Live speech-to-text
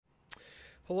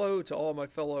Hello to all my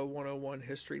fellow 101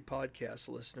 History Podcast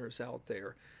listeners out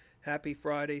there. Happy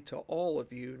Friday to all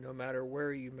of you, no matter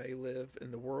where you may live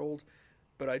in the world.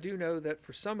 But I do know that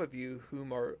for some of you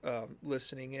whom are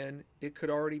listening in, it could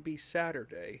already be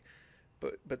Saturday.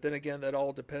 But then again, that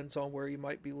all depends on where you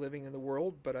might be living in the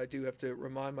world. But I do have to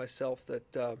remind myself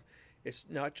that it's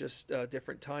not just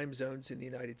different time zones in the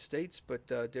United States,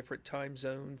 but different time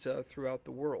zones throughout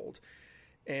the world.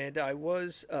 And I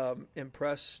was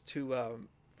impressed to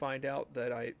find out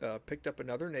that I picked up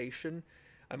another nation.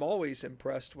 I'm always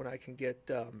impressed when I can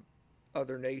get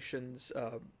other nations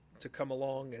to come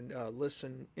along and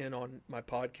listen in on my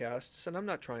podcasts. And I'm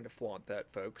not trying to flaunt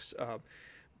that, folks.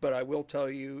 But I will tell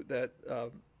you that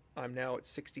I'm now at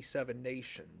 67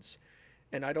 nations.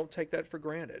 And I don't take that for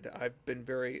granted. I've been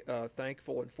very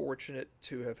thankful and fortunate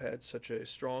to have had such a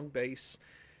strong base,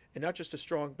 and not just a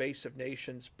strong base of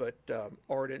nations, but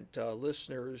ardent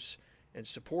listeners and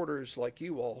supporters like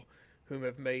you all, whom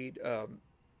have made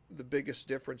the biggest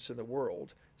difference in the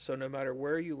world. So no matter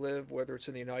where you live, whether it's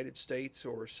in the United States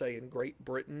or, say, in Great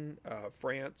Britain,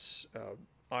 France,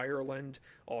 Ireland,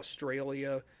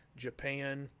 Australia,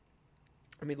 Japan,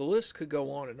 I mean, the list could go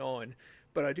on,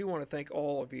 but I do want to thank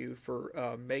all of you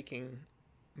for making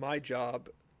my job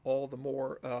all the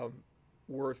more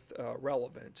worth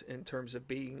relevant in terms of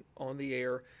being on the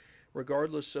air,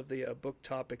 regardless of the book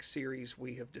topic series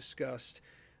we have discussed.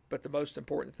 But the most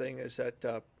important thing is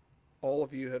that all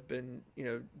of you have been,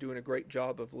 doing a great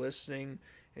job of listening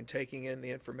and taking in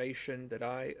the information that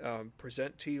I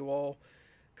present to you all,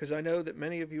 because I know that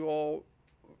many of you all,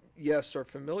 yes, are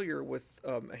familiar with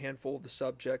a handful of the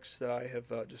subjects that I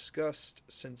have discussed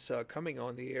since coming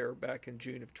on the air back in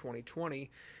June of 2020.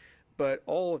 But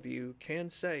all of you can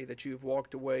say that you've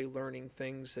walked away learning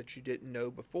things that you didn't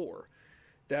know before.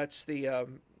 That's the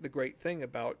great thing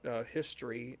about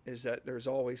history, is that there's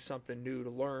always something new to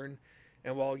learn.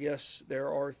 And while, yes,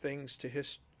 there are things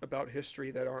about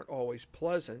history that aren't always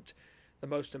pleasant, the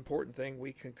most important thing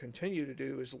we can continue to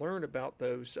do is learn about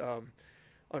those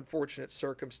unfortunate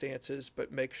circumstances,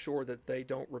 but make sure that they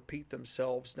don't repeat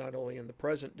themselves not only in the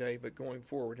present day, but going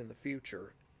forward in the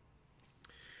future.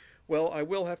 Well, I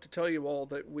will have to tell you all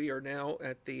that we are now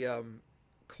at the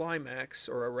climax,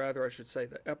 or rather I should say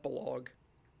the epilogue,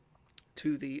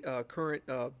 to the current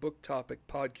book topic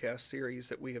podcast series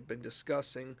that we have been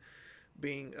discussing,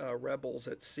 being Rebels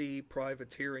at Sea,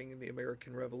 Privateering in the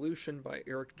American Revolution by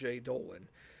Eric J. Dolin.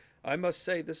 I must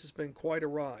say this has been quite a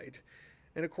ride.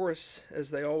 And of course,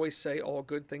 as they always say, all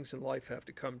good things in life have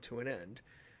to come to an end.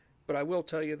 But I will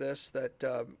tell you this, that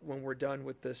when we're done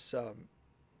with this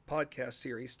podcast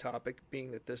series topic,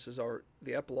 being that this is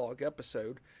the epilogue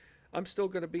episode, I'm still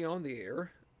going to be on the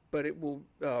air, but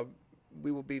we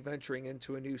will be venturing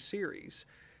into a new series.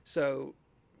 So,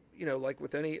 like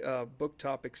with any book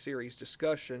topic series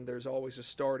discussion, there's always a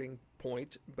starting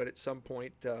point, but at some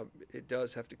point it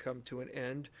does have to come to an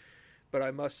end. But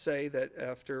I must say that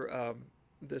after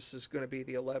this is going to be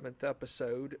the 11th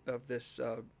episode of this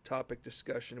topic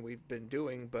discussion we've been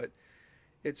doing, but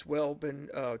it's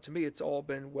to me, it's all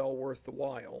been well worth the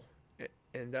while,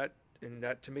 and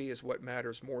that to me is what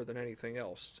matters more than anything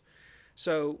else.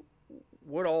 So,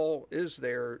 what all is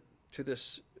there to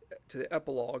the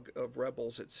epilogue of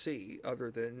Rebels at Sea,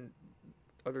 other than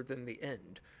the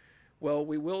end? Well,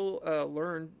 we will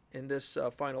learn in this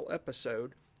final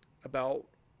episode about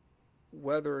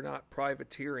whether or not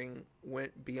privateering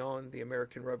went beyond the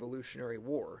American Revolutionary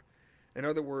War. In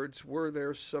other words, were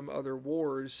there some other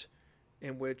wars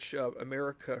in which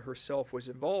America herself was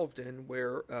involved in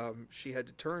where she had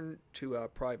to turn to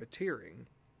privateering?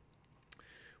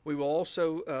 We will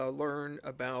also learn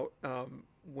about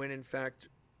when, in fact,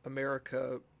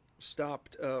 America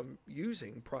stopped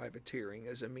using privateering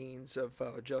as a means of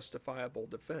justifiable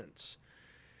defense.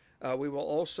 We will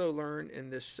also learn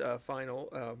in this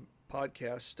final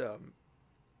podcast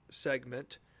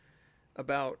segment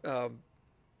about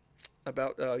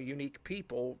unique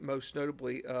people, most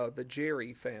notably the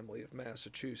Gerry family of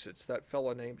Massachusetts, that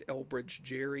fella named Elbridge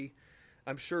Gerry.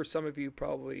 I'm sure some of you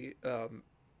probably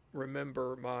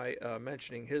remember my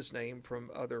mentioning his name from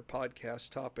other podcast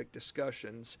topic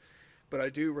discussions, but I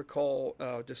do recall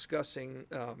discussing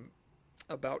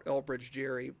about Elbridge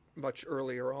Gerry much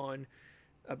earlier on,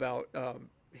 about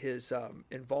his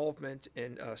involvement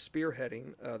in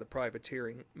spearheading the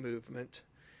privateering movement.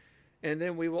 And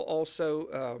then we will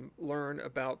also learn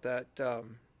about that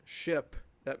ship,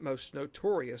 that most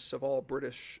notorious of all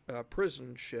British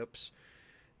prison ships,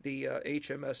 the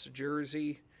HMS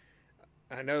Jersey.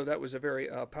 I know that was a very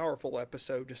powerful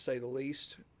episode, to say the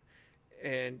least.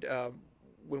 And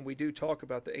when we do talk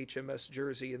about the HMS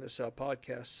Jersey in this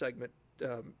podcast segment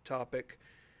topic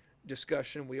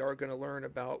discussion, we are going to learn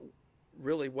about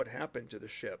really what happened to the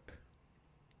ship.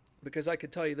 Because I can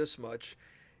tell you this much,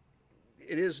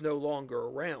 it is no longer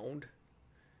around,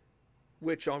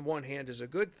 which on one hand is a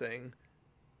good thing,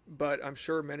 but I'm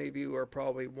sure many of you are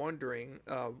probably wondering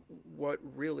what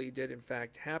really did in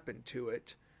fact happen to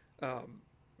it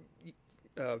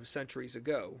centuries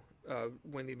ago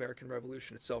when the American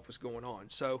Revolution itself was going on.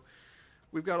 So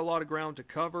we've got a lot of ground to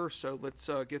cover, so let's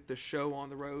get this show on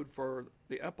the road for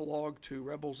the epilogue to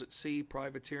Rebels at Sea,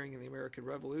 Privateering in the American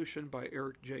Revolution by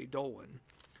Eric J. Dolan.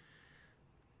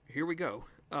 Here we go.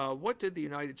 What did the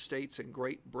United States and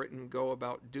Great Britain go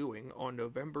about doing on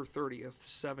November 30th,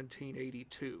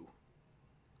 1782?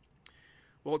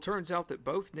 Well, it turns out that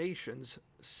both nations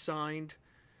signed,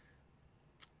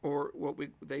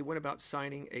 they went about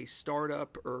signing a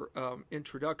startup or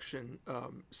introduction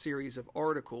series of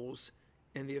articles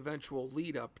in the eventual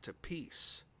lead up to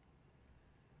peace.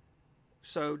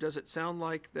 So does it sound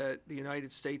like that the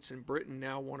United States and Britain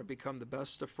now want to become the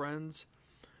best of friends?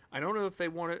 I don't know if they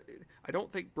want to. I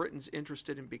don't think Britain's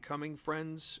interested in becoming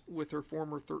friends with her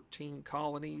former 13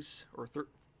 colonies or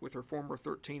with her former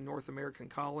 13 North American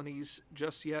colonies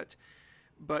just yet.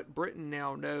 But Britain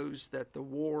now knows that the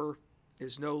war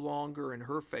is no longer in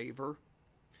her favor.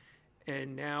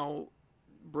 And now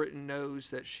Britain knows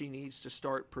that she needs to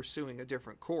start pursuing a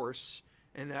different course.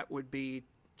 And that would be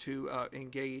to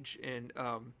engage in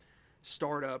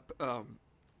startup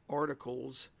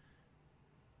articles,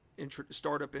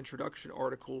 startup introduction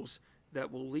articles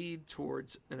that will lead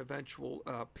towards an eventual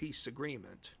peace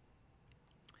agreement.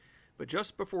 But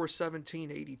just before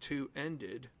 1782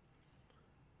 ended,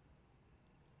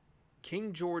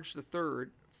 King George III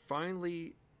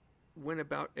finally went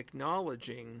about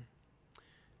acknowledging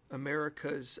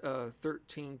America's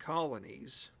 13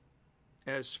 colonies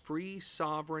as free,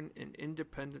 sovereign, and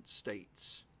independent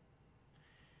states.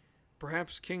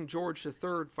 Perhaps King George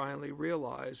III finally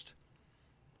realized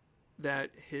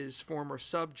that his former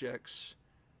subjects,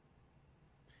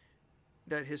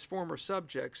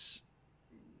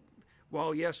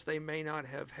 while yes, they may not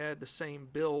have had the same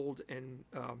build and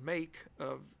make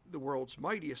of the world's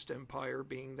mightiest empire,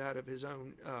 being that of his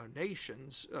own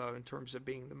nations, in terms of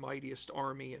being the mightiest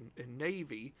army and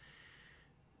navy,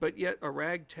 but yet a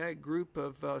ragtag group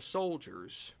of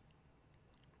soldiers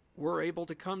were able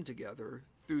to come together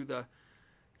through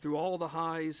all the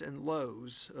highs and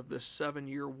lows of this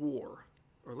 7-year war,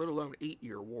 or let alone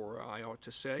 8-year war, I ought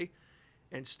to say,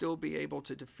 and still be able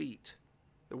to defeat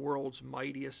the world's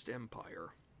mightiest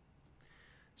empire.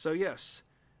 So yes,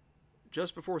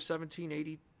 just before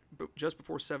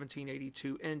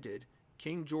 1782 ended,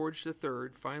 King George III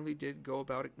finally did go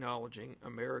about acknowledging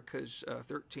America's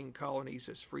 13 colonies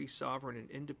as free, sovereign, and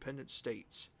independent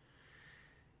states.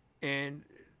 And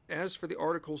as for the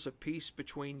Articles of Peace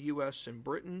between U.S. and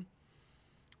Britain,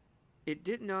 it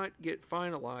did not get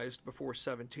finalized before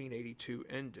 1782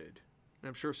 ended. And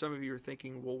I'm sure some of you are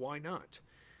thinking, well, why not?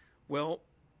 Well,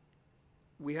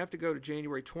 we have to go to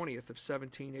January 20th of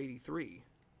 1783.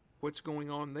 What's going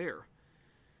on there?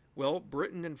 Well,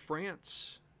 Britain and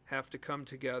France have to come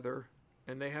together,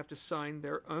 and they have to sign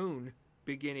their own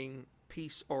beginning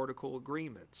peace article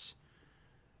agreements.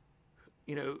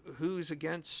 You know, who's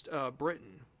against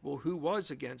Britain? Well, who was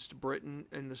against Britain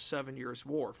in the 7 Years'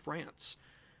 War? France.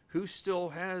 Who still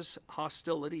has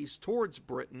hostilities towards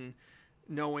Britain,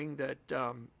 knowing that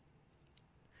the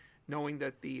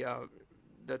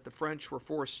French were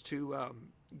forced to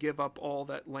give up all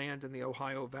that land in the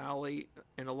Ohio Valley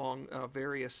and along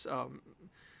various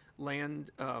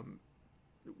land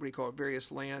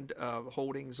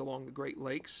holdings along the Great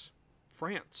Lakes?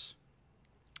 France.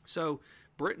 So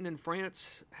Britain and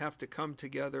France have to come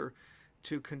together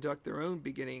to conduct their own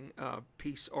beginning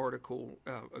peace article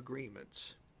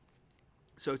agreements.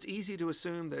 So it's easy to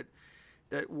assume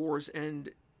that war's end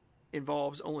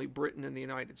involves only Britain and the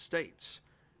United States.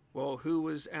 Well, who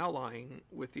was allying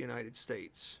with the United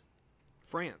States?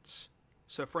 France.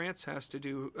 So France has to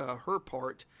do her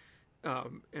part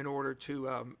in order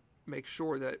to make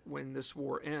sure that when this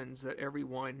war ends, that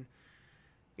everyone,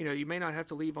 you know, you may not have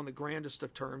to leave on the grandest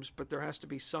of terms, but there has to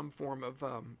be some form of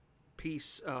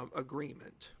peace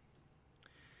agreement.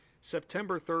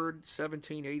 September 3rd,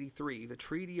 1783, the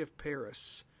Treaty of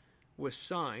Paris was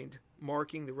signed,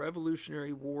 marking the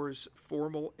Revolutionary War's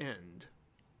formal end.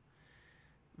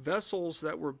 Vessels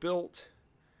that were built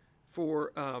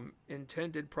for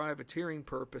intended privateering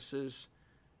purposes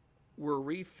were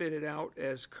refitted out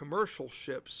as commercial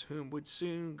ships whom would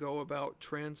soon go about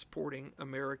transporting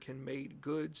American-made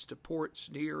goods to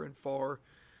ports near and far,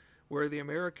 where the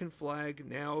American flag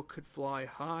now could fly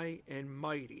high and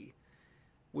mighty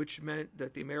which meant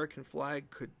that the American flag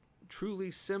could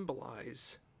truly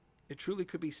symbolize, it truly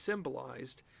could be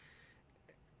symbolized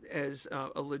as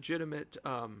a legitimate,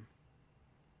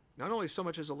 not only so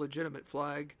much as a legitimate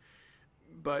flag,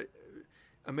 but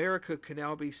America can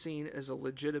now be seen as a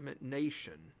legitimate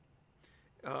nation,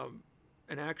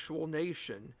 an actual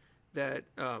nation that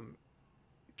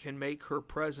can make her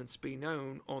presence be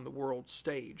known on the world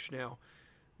stage. Now,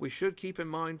 we should keep in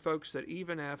mind, folks, that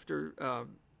even after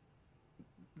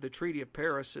the Treaty of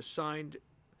Paris is signed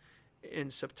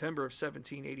in September of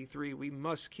 1783, we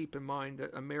must keep in mind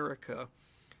that America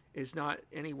is not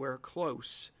anywhere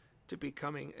close to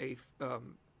becoming a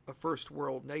first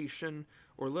world nation,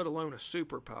 or let alone a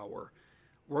superpower.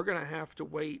 We're going to have to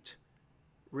wait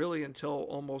really until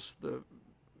almost the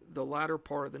latter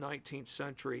part of the 19th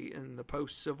century, in the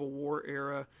post-Civil War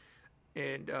era,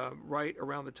 and right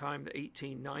around the time the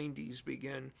 1890s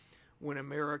begin, when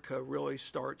America really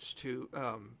starts to,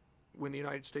 when the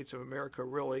United States of America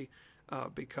really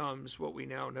becomes what we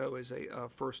now know as a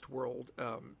first world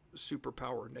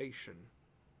superpower nation.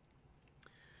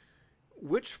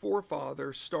 Which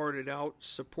forefather started out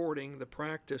supporting the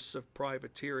practice of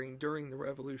privateering during the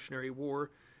Revolutionary War,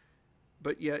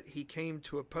 but yet he came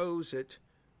to oppose it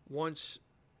once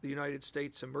the United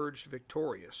States emerged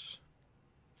victorious?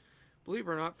 Believe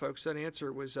it or not, folks, that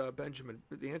answer was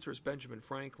the answer is Benjamin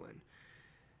Franklin.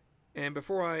 And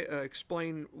before I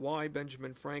explain why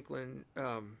Benjamin Franklin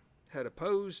had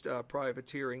opposed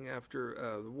privateering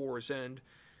after the war's end,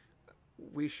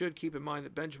 we should keep in mind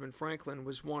that Benjamin Franklin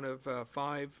was one of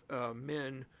 5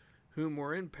 men whom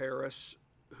were in Paris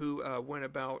who went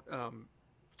about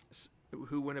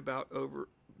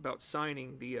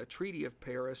signing the Treaty of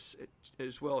Paris,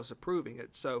 as well as approving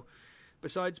it. So,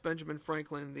 besides Benjamin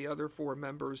Franklin, the other 4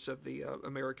 members of the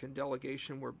American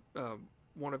delegation were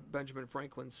one of Benjamin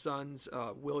Franklin's sons,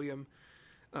 William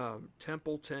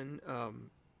Templeton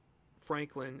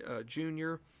Franklin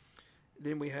Jr.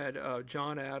 Then we had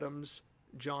John Adams,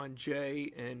 John Jay,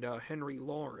 and Henry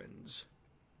Laurens.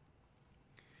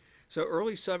 So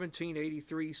early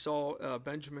 1783 saw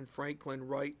Benjamin Franklin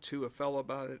write to a fellow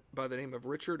by the name of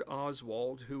Richard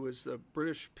Oswald, who was the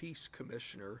British Peace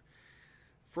Commissioner.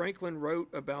 Franklin wrote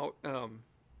about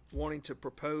wanting to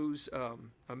propose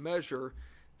a measure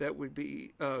that would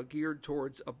be geared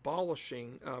towards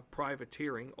abolishing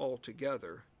privateering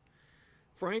altogether.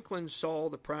 Franklin saw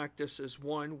the practice as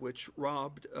one which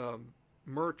robbed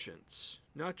merchants,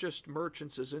 not just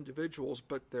merchants as individuals,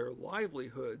 but their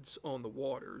livelihoods on the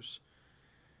waters.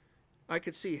 I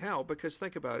could see how, because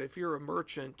think about it. If you're a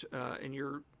merchant and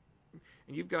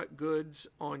you've got goods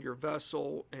on your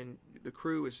vessel, and the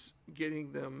crew is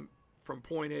getting them from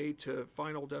point A to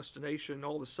final destination,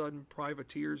 all of a sudden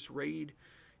privateers raid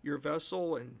your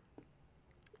vessel and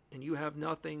you have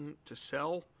nothing to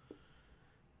sell.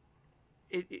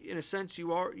 In a sense,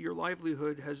 your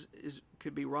livelihood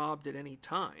could be robbed at any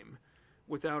time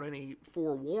without any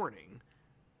forewarning.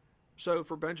 So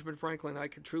for Benjamin Franklin, I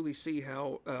could truly see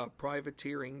how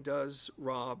privateering does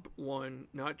rob one,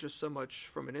 not just so much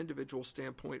from an individual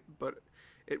standpoint, but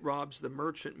it robs the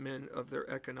merchantmen of their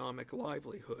economic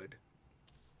livelihood.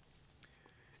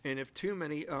 And if too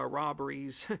many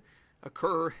robberies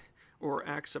occur, or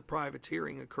acts of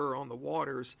privateering occur on the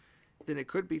waters, then it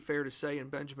could be fair to say in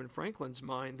Benjamin Franklin's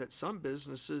mind that some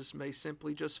businesses may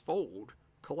simply just fold,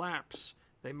 collapse.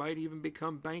 They might even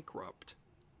become bankrupt.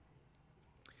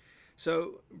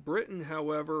 So Britain,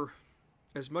 however,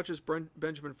 as much as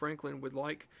Benjamin Franklin would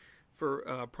like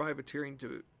for privateering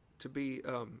to be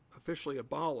officially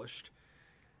abolished,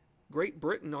 Great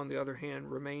Britain, on the other hand,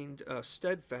 remained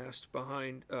steadfast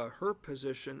behind her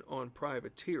position on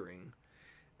privateering,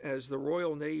 as the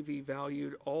Royal Navy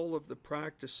valued all of the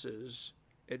practice's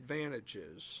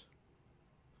advantages.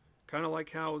 Kind of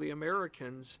like how the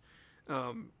Americans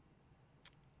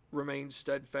remained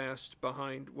steadfast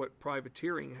behind what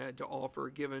privateering had to offer,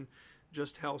 given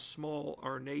just how small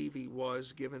our Navy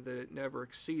was, given that it never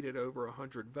exceeded over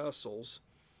 100 vessels.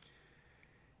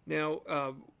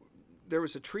 Now, there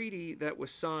was a treaty that was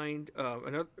signed,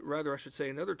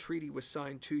 another treaty was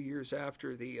signed 2 years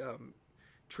after the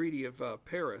Treaty of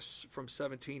Paris from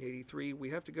 1783. We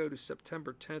have to go to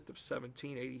September 10th of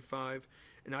 1785,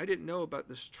 and I didn't know about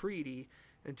this treaty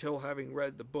until having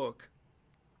read the book.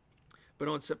 But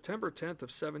on September 10th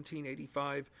of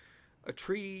 1785, a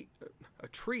treaty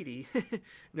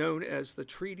known as the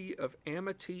Treaty of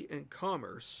Amity and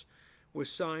Commerce was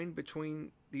signed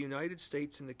between the United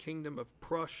States and the Kingdom of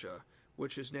Prussia,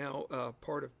 which is now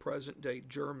part of present-day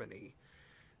Germany.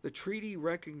 The treaty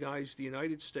recognized the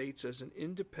United States as an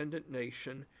independent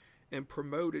nation and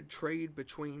promoted trade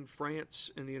between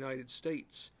France and the United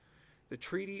States. The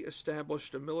treaty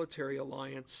established a military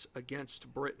alliance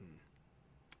against Britain,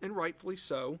 and rightfully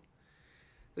so.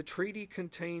 The treaty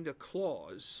contained a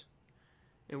clause,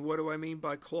 and what do I mean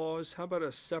by clause? How about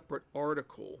a separate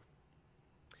article?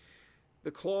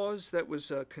 The clause that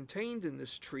was contained in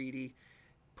this treaty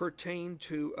pertained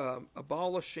to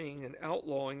abolishing and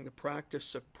outlawing the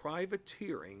practice of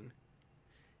privateering,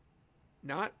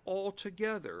 not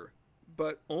altogether,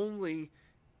 but only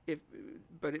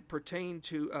but it pertained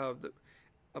to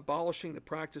abolishing the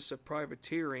practice of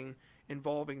privateering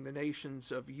involving the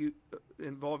nations of the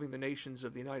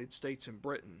United States and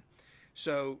Britain.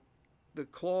 So the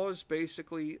clause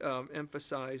basically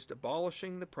emphasized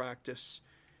abolishing the practice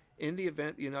in the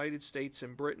event the United States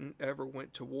and Britain ever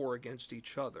went to war against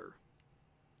each other.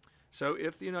 So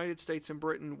if the United States and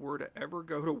Britain were to ever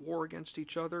go to war against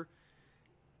each other,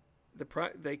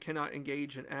 they cannot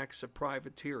engage in acts of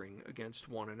privateering against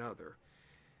one another.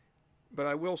 But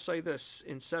I will say this,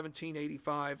 in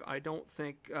 1785, I don't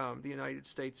think the United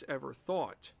States ever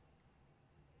thought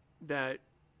that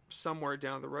somewhere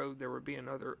down the road there would be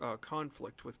another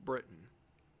conflict with Britain.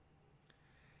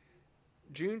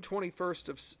 June 21st,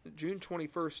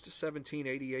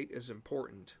 1788 is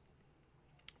important.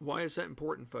 Why is that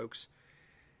important, folks?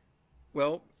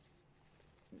 Well,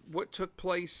 what took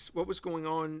place, what was going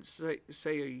on, say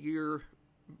a year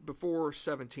before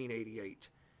 1788?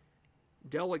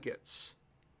 Delegates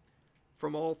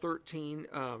from all 13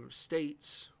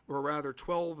 states, or rather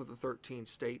 12 of the 13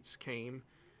 states came,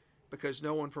 because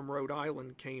no one from Rhode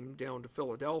Island came down to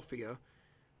Philadelphia,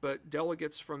 but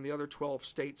delegates from the other 12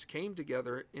 states came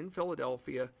together in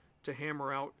Philadelphia to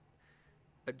hammer out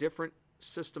a different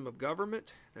system of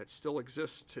government that still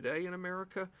exists today in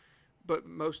America, but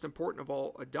most important of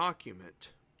all, a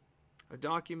document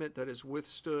that has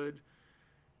withstood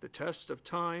the test of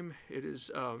time. It has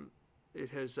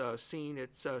seen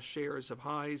its shares of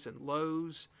highs and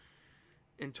lows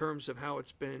in terms of how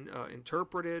it's been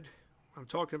interpreted. I'm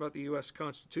talking about the U.S.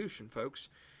 Constitution, folks.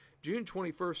 June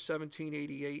 21st,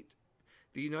 1788,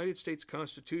 the United States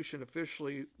Constitution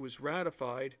officially was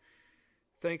ratified,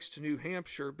 thanks to New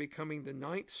Hampshire becoming the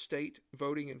 9th state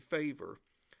voting in favor.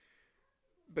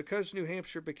 Because New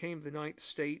Hampshire became the 9th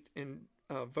state in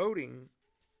voting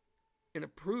in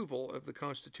approval of the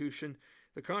Constitution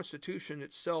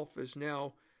itself is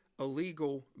now a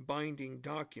legal binding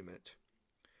document.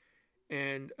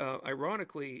 And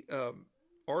ironically,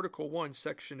 Article 1,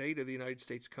 Section 8 of the United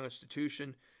States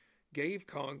Constitution gave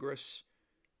Congress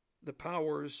the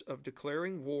powers of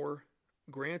declaring war,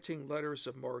 granting letters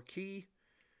of marque,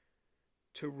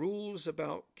 to rules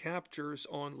about captures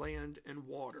on land and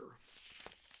water.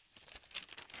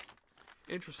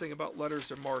 Interesting about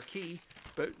letters of marque,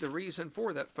 but the reason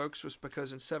for that, folks, was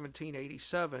because in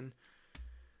 1787,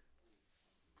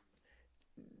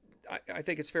 I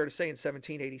think it's fair to say in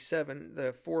 1787,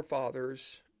 the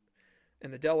forefathers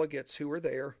and the delegates who were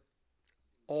there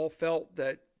all felt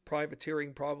that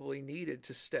privateering probably needed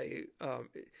to stay.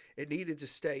 It needed to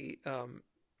stay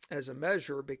as a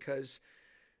measure because,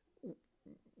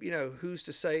 who's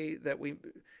to say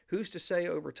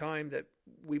over time that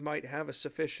we might have a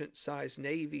sufficient sized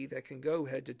navy that can go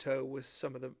head to toe with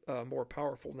some of the more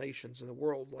powerful nations in the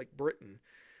world, like Britain.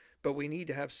 But we need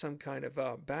to have some kind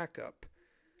of backup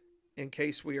in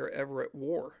case we are ever at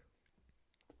war.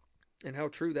 And how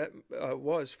true that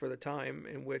was for the time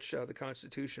in which the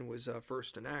Constitution was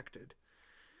first enacted.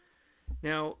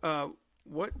 Now,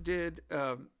 what did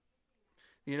the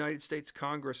United States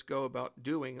Congress go about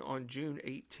doing on June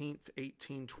 18th,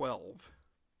 1812?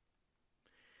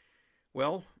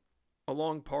 Well,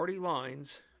 along party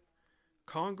lines,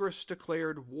 Congress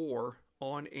declared war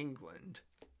on England.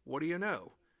 What do you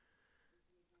know?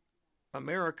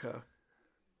 America,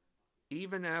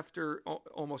 even after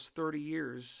almost 30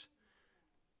 years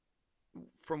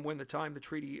from when the time the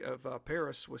Treaty of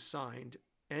Paris was signed,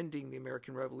 ending the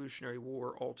American Revolutionary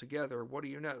War altogether, what do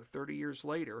you know? 30 years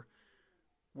later,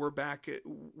 we're back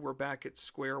at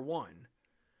square one.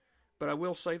 But I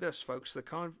will say this, folks: the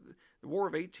War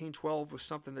of 1812 was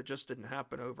something that just didn't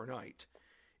happen overnight.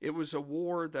 It was a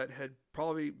war that had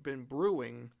probably been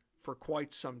brewing for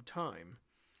quite some time.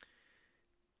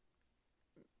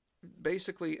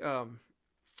 Basically,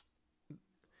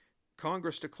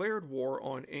 Congress declared war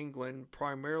on England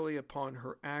primarily upon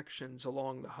her actions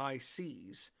along the high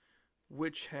seas,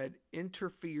 which had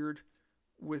interfered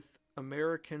with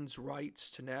Americans'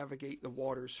 rights to navigate the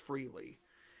waters freely.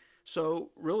 So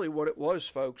really what it was,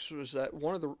 folks, was that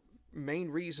one of the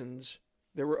main reasons,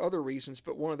 there were other reasons,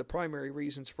 but one of the primary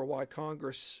reasons for why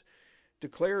Congress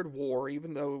declared war,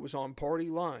 even though it was on party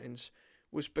lines,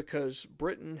 was because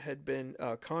Britain had been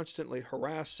constantly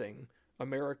harassing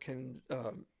American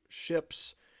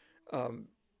ships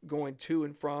going to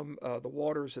and from the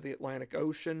waters of the Atlantic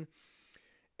Ocean.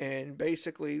 And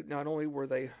basically, not only were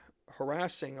they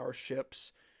harassing our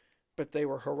ships, but they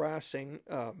were harassing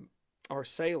our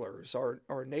sailors,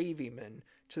 our navymen,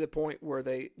 to the point where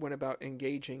they went about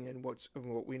engaging in what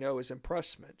we know as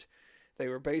impressment. They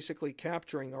were basically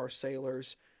capturing our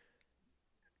sailors,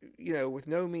 with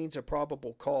no means of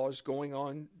probable cause, going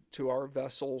on to our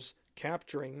vessels,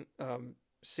 capturing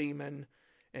seamen,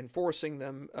 and forcing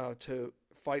them to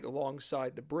fight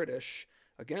alongside the British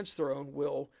against their own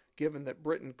will, given that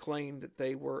Britain claimed that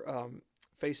they were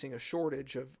facing a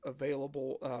shortage of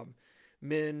available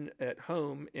men at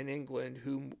home in England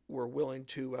whom were willing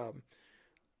to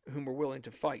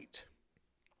fight.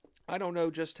 I don't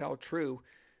know just how true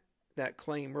that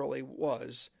claim really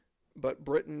was, but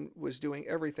Britain was doing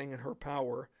everything in her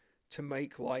power to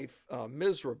make life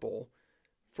miserable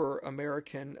for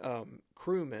American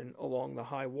crewmen along the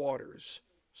high waters.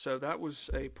 So that was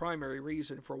a primary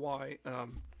reason for why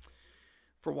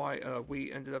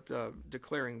we ended up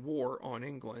declaring war on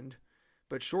England.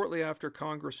 But shortly after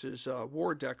Congress's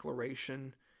war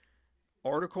declaration,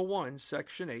 Article 1,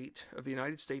 Section 8 of the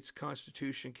United States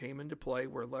Constitution came into play,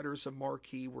 where letters of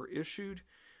marque were issued,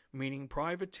 meaning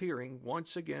privateering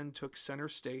once again took center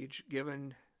stage,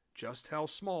 given just how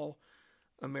small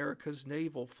America's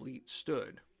naval fleet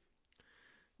stood.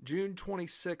 June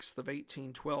 26th of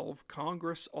 1812,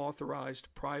 Congress authorized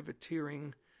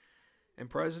privateering, and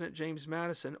President James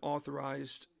Madison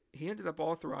ended up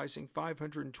authorizing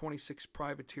 526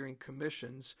 privateering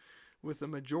commissions, with the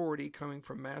majority coming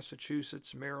from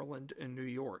Massachusetts, Maryland, and New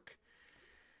York.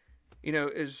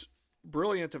 As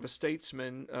brilliant of a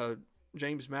statesman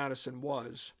James Madison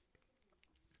was,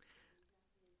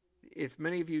 if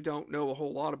many of you don't know a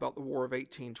whole lot about the War of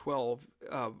 1812,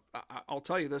 I'll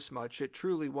tell you this much: it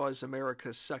truly was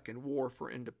America's second war for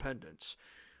independence.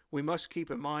 We must keep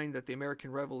in mind that the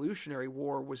American Revolutionary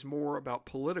War was more about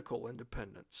political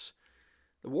independence.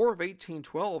 The War of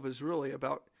 1812 is really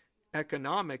about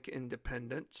economic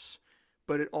independence,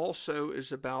 but it also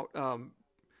is about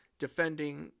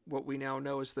defending what we now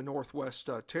know as the Northwest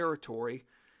Territory.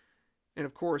 And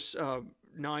of course,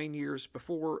 9 years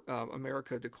before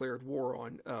America declared war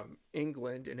on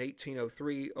England in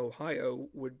 1803, Ohio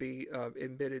would be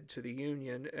admitted to the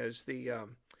Union as the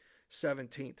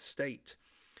 17th state.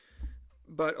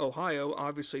 But Ohio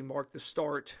obviously marked the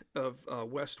start of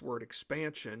westward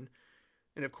expansion.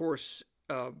 And of course,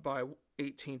 by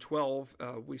 1812,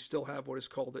 we still have what is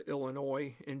called the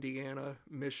Illinois, Indiana,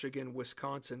 Michigan,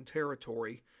 Wisconsin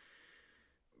territory.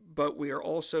 But we are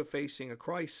also facing a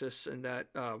crisis in that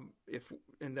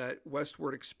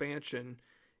westward expansion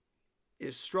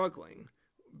is struggling,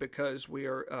 because we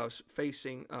are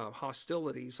facing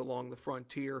hostilities along the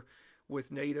frontier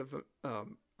with Native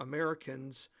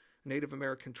American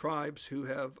tribes who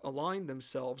have aligned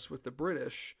themselves with the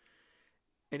British.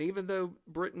 And even though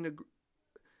Britain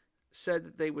said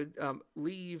that they would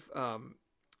leave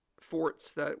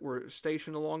forts that were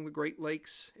stationed along the Great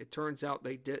Lakes, it turns out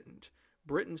they didn't.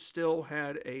 Britain still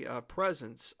had a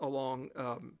presence along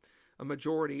a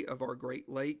majority of our Great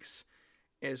Lakes,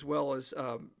 as well as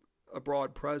a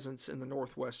broad presence in the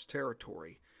Northwest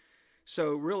Territory.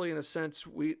 So really, in a sense,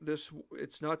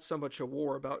 it's not so much a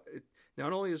war about.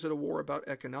 Not only is it a war about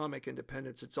economic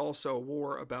independence, it's also a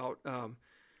war about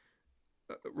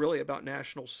really about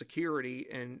national security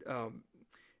and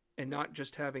not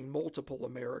just having multiple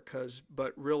Americas,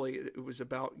 but really it was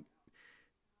about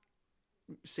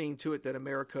seeing to it that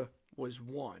America was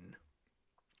one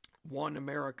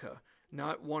America,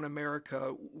 not one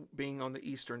America being on the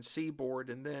eastern seaboard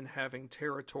and then having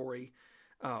territory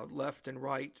left and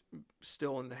right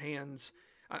still in the hands.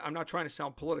 I'm not trying to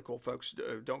sound political, folks.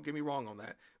 Don't get me wrong on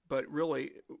that. But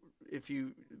really,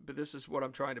 but this is what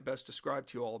I'm trying to best describe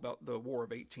to you all about the War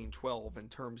of 1812 in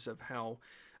terms of how,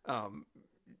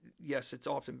 yes, it's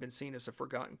often been seen as a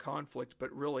forgotten conflict, but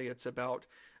really it's about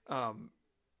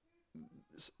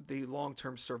the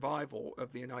long-term survival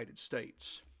of the United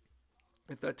States,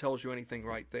 if that tells you anything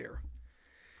right there.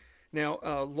 Now,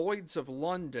 Lloyd's of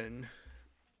London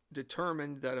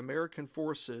determined that American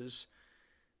forces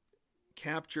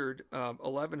captured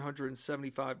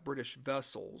 1,175 British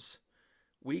vessels.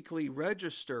 Weekly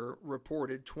Register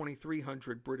reported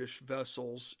 2,300 British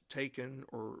vessels taken,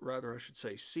 or rather I should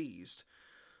say seized.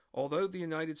 Although the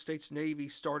United States Navy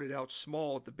started out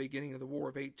small at the beginning of the War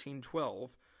of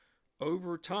 1812,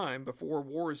 over time, before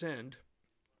war's end,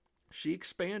 she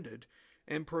expanded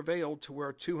and prevailed to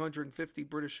where 250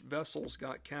 British vessels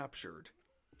got captured.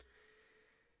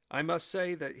 I must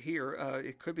say that here,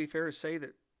 it could be fair to say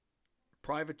that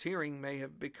privateering may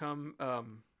have become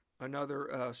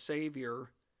another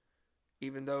savior,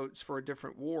 even though it's for a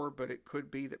different war, but it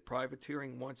could be that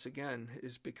privateering once again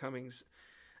is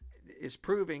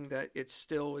proving that it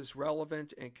still is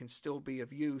relevant and can still be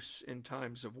of use in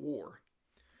times of war.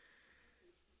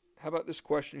 How about this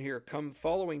question here? Come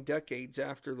following decades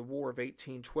after the War of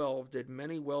 1812, did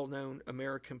many well-known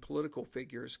American political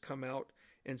figures come out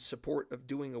in support of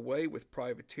doing away with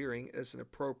privateering as an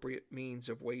appropriate means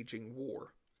of waging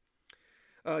war?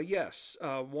 Yes.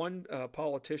 One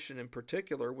politician in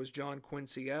particular was John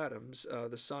Quincy Adams,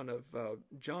 the son of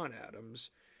John Adams.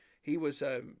 He was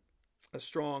a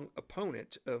strong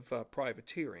opponent of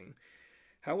privateering.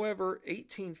 However,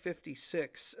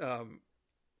 1856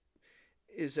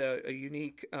 is a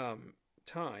unique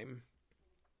time.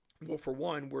 Well, for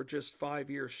one, we're just 5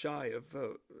 years shy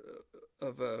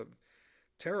of a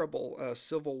terrible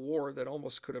civil war that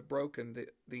almost could have broken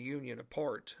the Union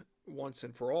apart once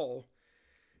and for all.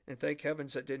 And thank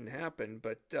heavens that didn't happen.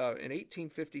 But in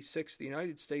 1856, the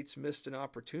United States missed an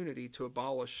opportunity to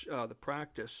abolish the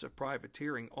practice of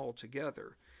privateering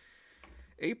altogether.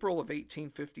 April of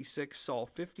 1856 saw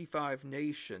 55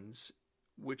 nations,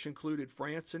 which included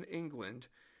France and England,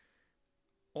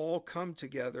 all come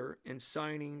together in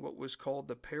signing what was called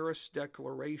the Paris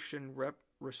Declaration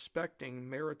respecting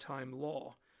maritime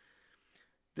law.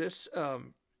 This,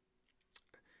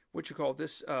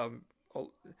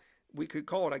 we could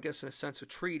call it, I guess, in a sense, a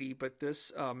treaty, but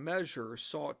this measure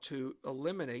sought to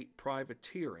eliminate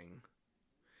privateering.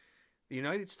 The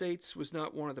United States was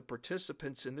not one of the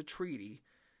participants in the treaty,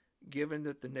 given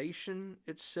that the nation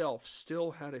itself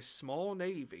still had a small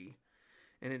navy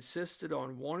and insisted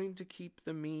on wanting to keep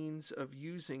the means of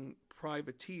using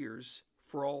privateers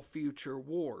for all future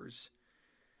wars.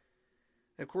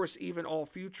 And of course, even all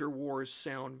future wars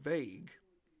sound vague.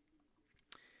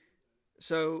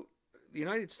 So, the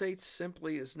United States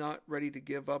simply is not ready to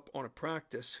give up on a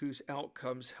practice whose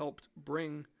outcomes helped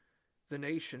bring the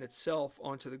nation itself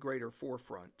onto the greater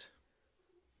forefront.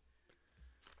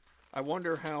 I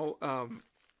wonder how,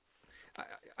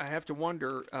 I have to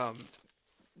wonder,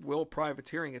 will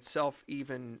privateering itself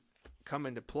even come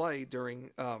into play during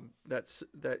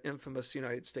that infamous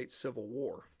United States Civil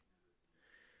War?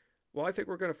 Well, I think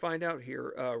we're going to find out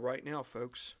here right now,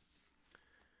 folks.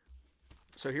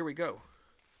 So here we go.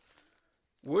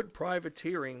 Would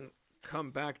privateering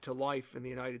come back to life in the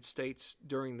United States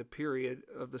during the period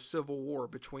of the Civil War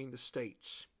between the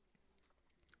states?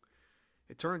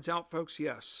 It turns out, folks,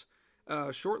 yes.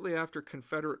 Shortly after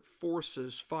Confederate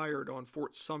forces fired on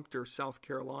Fort Sumter, South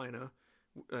Carolina,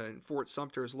 and Fort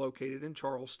Sumter is located in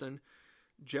Charleston,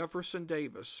 Jefferson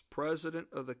Davis, President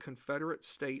of the Confederate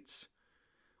States,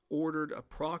 ordered a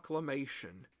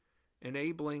proclamation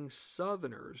enabling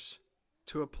Southerners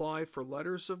to apply for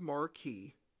letters of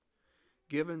marque,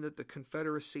 given that the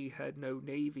Confederacy had no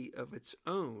navy of its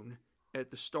own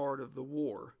at the start of the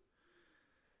war,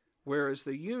 whereas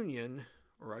the Union,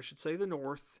 or I should say the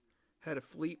North, had a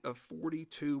fleet of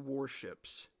 42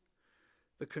 warships.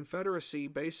 The Confederacy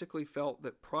basically felt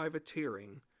that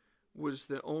privateering was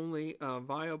the only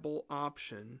viable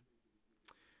option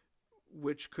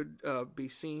which could be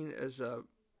seen as a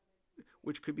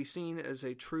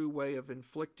true way of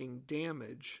inflicting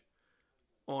damage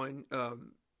on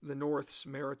the North's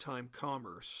maritime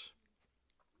commerce.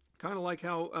 Kind of like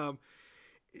how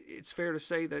it's fair to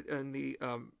say that in the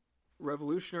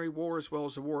Revolutionary War as well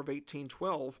as the War of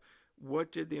 1812,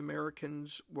 what were the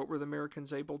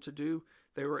Americans able to do?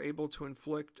 They were able to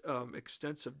inflict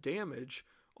extensive damage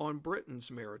on Britain's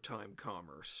maritime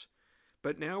commerce.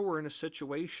 But now we're in a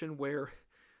situation where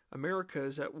America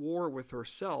is at war with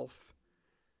herself,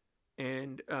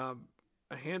 and a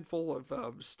handful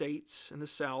of states in the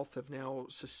South have now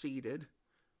seceded,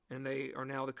 and they are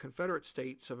now the Confederate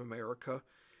States of America.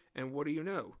 And what do you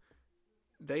know?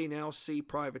 They now see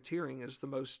privateering as the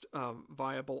most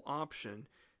viable option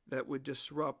that would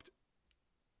disrupt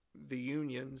the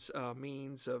Union's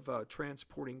means of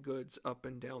transporting goods up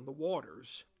and down the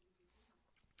waters.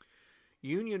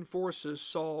 Union forces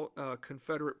saw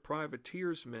Confederate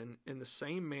privateersmen in the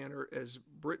same manner as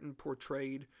Britain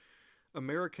portrayed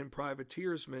American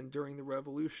privateersmen during the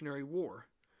Revolutionary War.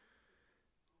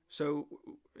 So,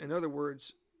 in other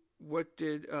words, what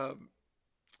did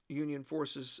Union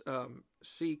forces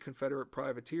see Confederate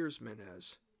privateersmen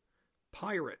as?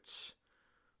 Pirates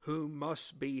who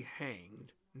must be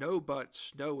hanged. No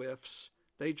buts, no ifs.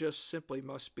 They just simply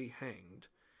must be hanged.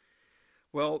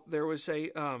 Well, there was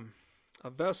a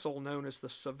vessel known as the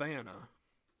Savannah,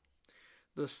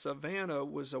 The Savannah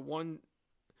was a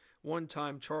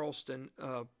one-time Charleston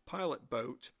pilot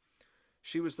boat.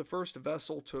 She was the first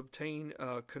vessel to obtain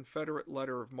a Confederate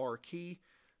letter of marque,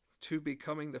 to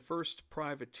becoming the first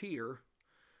privateer,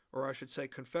 or I should say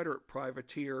Confederate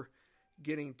privateer,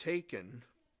 getting taken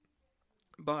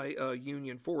by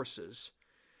Union forces.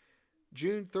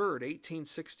 June 3rd,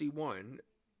 1861,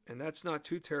 and that's not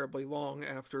too terribly long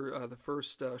after the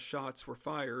first shots were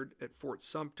fired at Fort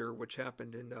Sumter, which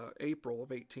happened in April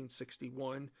of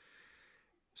 1861.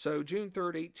 So June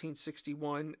 3rd,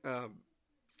 1861,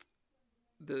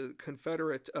 the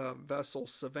Confederate vessel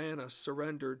Savannah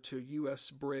surrendered to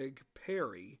U.S. brig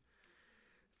Perry.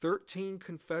 13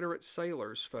 Confederate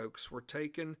sailors, folks, were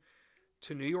taken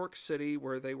to New York City,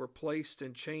 where they were placed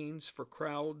in chains for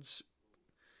crowds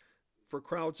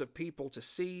of people to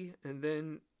see, and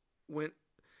then went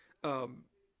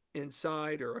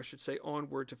inside, or I should say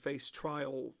onward, to face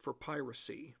trial for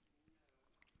piracy.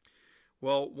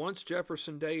 Well, once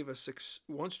Jefferson Davis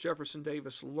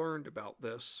learned about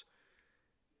this,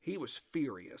 he was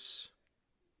furious.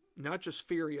 Not just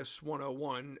furious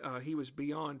 101, he was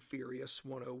beyond furious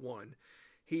 101.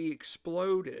 He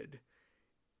exploded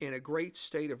in a great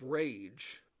state of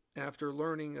rage after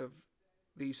learning of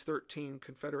these 13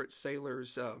 Confederate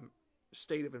sailors'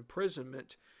 state of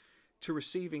imprisonment to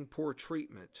receiving poor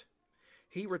treatment.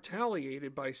 He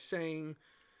retaliated by saying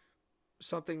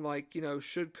something like,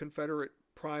 should Confederate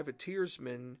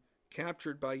privateersmen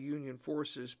captured by Union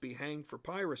forces be hanged for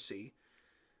piracy,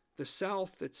 the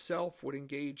South itself would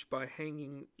engage by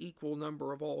hanging equal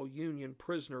number of all Union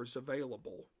prisoners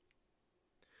available.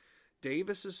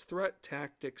 Davis's threat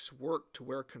tactics worked to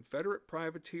where Confederate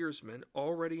privateersmen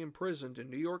already imprisoned in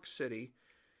New York City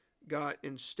got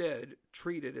instead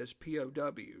treated as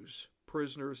POWs,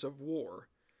 prisoners of war,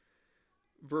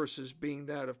 versus being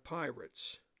that of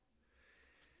pirates.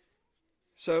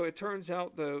 So it turns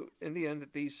out, though, in the end,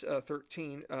 that these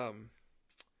 13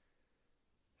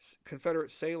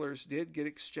 Confederate sailors did get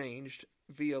exchanged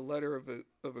via letter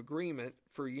of agreement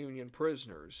for Union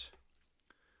prisoners.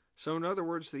 So in other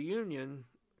words, the Union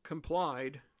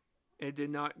complied and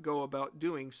did not go about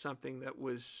doing something that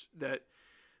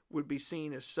would be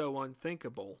seen as so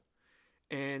unthinkable.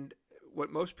 And what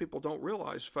most people don't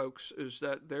realize, folks, is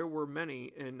that there were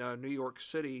many in New York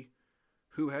City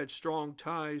who had strong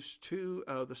ties to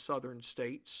the southern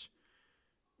states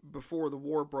before the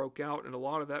war broke out, and a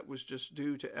lot of that was just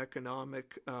due to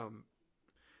economic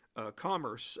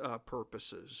commerce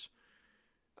purposes.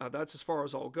 That's as far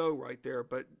as I'll go right there,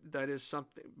 but that is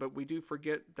something. But we do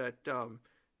forget that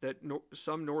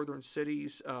some northern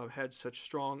cities had such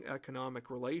strong economic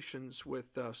relations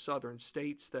with southern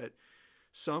states that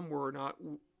some were not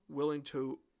willing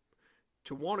to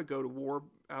want to go to war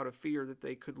out of fear that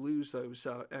they could lose those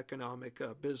economic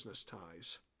business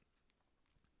ties.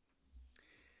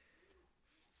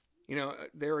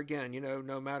 There again,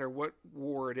 no matter what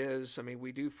war it is, I mean,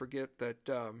 we do forget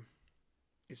that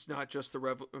it's not just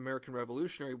the American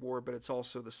Revolutionary War, but it's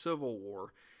also the Civil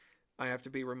War. I have to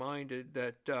be reminded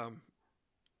that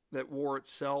that war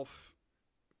itself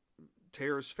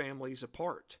tears families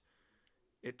apart.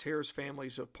 It tears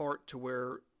families apart to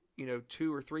where,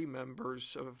 2 or 3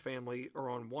 members of a family are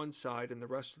on one side and the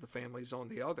rest of the family's on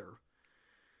the other.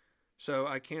 So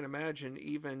I can't imagine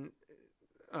even,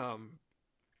 in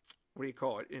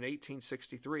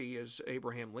 1863, as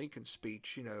Abraham Lincoln's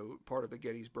speech, part of the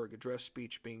Gettysburg Address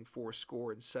speech being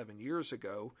 77 years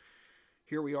ago.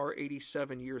 Here we are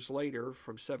 87 years later,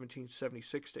 from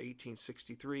 1776 to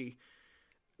 1863.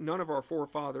 None of our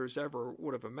forefathers ever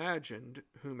would have imagined,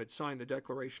 whom had signed the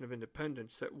Declaration of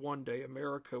Independence, that one day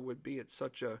America would be at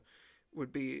such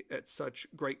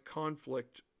great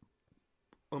conflict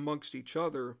amongst each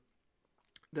other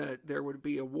that there would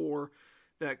be a war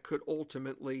that could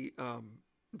ultimately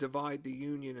divide the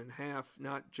Union in half,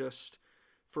 not just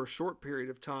for a short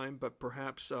period of time, but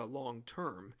perhaps long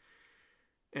term.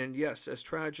 And yes, as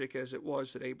tragic as it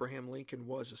was that Abraham Lincoln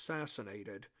was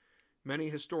assassinated, many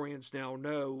historians now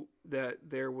know that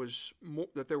there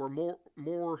were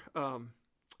more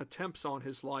attempts on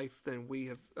his life than we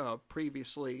have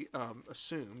previously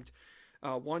assumed.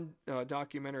 One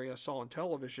documentary I saw on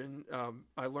television,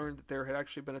 I learned that there had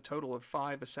actually been a total of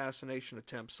 5 assassination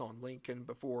attempts on Lincoln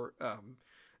before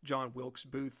John Wilkes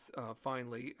Booth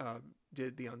finally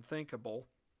did the unthinkable.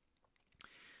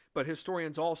 But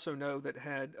historians also know that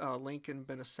had Lincoln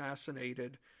been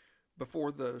assassinated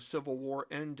before the Civil War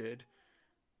ended,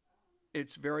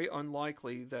 it's very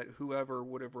unlikely that whoever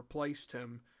would have replaced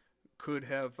him could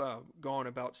have gone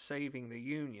about saving the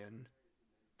Union,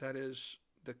 that is,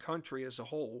 the country as a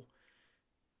whole,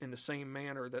 in the same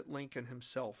manner that Lincoln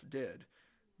himself did.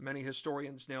 Many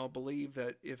historians now believe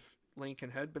that if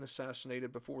Lincoln had been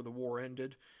assassinated before the war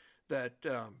ended, that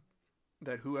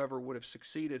whoever would have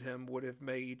succeeded him would have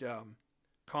made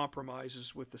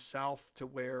compromises with the South to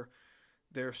where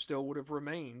there still would have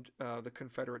remained the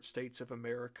Confederate States of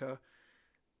America,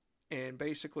 and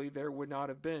basically there would not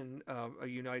have been a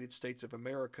United States of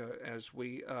America as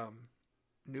we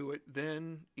knew it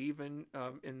then, even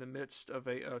in the midst of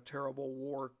a terrible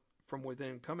war from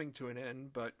within coming to an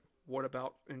end. But what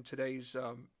about in today's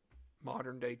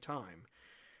modern day time?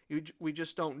 We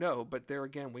just don't know. But there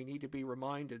again, we need to be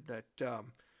reminded that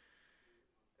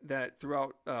that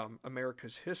throughout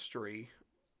America's history,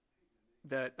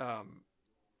 that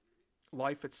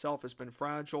life itself has been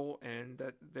fragile, and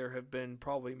that there have been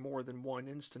probably more than one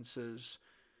instances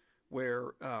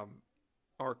where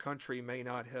our country may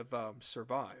not have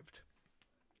survived.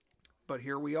 But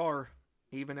here we are,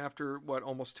 even after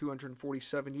almost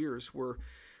 247 years.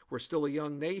 We're still a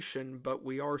young nation, but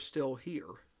we are still here.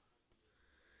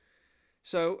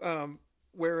 So,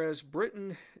 whereas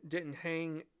Britain didn't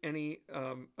hang any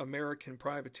American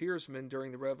privateersmen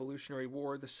during the Revolutionary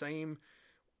War, the same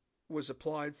was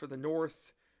applied for the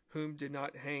North, whom did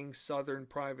not hang Southern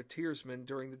privateersmen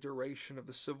during the duration of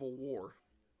the Civil War.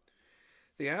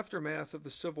 The aftermath of the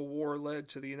Civil War led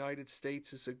to the United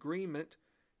States' agreement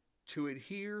to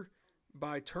adhere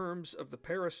by terms of the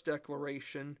Paris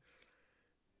Declaration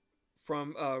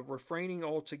from refraining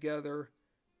altogether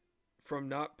from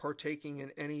not partaking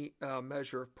in any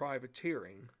measure of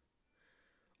privateering,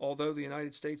 although the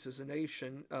United States as a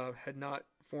nation had not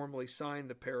formally signed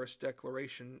the Paris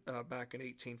Declaration back in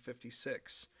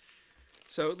 1856.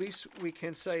 So at least we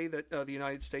can say that the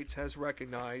United States has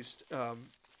recognized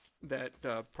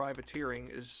that privateering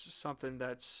is something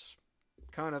that's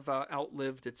kind of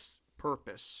outlived its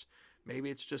purpose. Maybe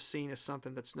it's just seen as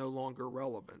something that's no longer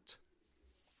relevant.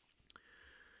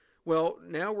 Well,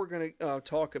 now we're going to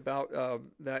talk about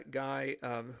that guy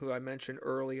who I mentioned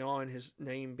early on, his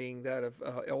name being that of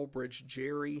Elbridge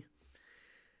Gerry.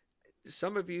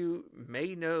 Some of you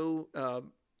may know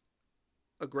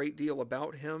a great deal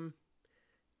about him.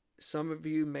 Some of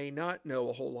you may not know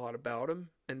a whole lot about him,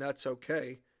 and that's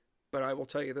okay. But I will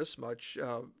tell you this much.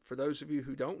 For those of you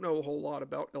who don't know a whole lot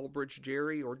about Elbridge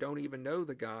Gerry or don't even know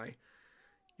the guy,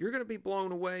 you're going to be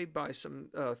blown away by some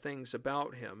things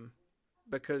about him,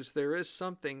 because there is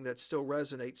something that still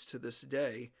resonates to this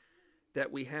day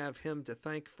that we have him to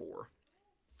thank for.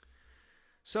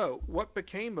 So, what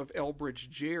became of Elbridge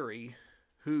Gerry,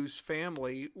 whose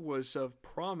family was of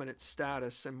prominent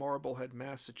status in Marblehead,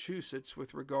 Massachusetts,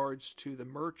 with regards to the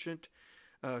merchant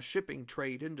shipping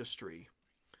trade industry?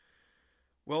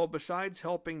 Well, besides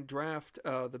helping draft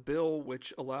the bill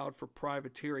which allowed for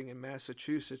privateering in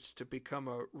Massachusetts to become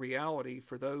a reality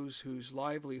for those whose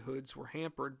livelihoods were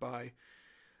hampered by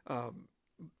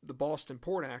the Boston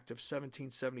Port Act of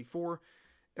 1774,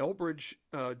 Elbridge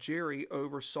Gerry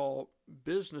oversaw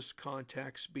business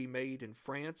contacts be made in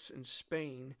France and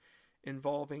Spain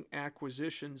involving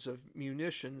acquisitions of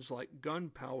munitions like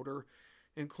gunpowder,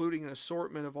 including an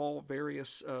assortment of all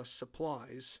various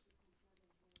supplies.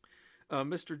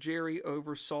 Mr. Gerry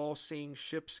oversaw seeing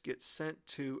ships get sent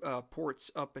to ports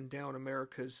up and down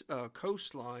America's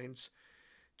coastlines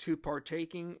to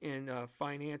partaking in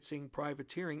financing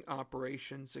privateering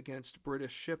operations against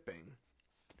British shipping.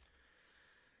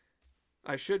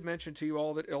 I should mention to you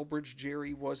all that Elbridge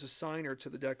Gerry was a signer to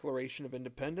the Declaration of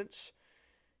Independence.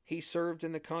 He served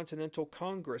in the Continental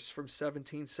Congress from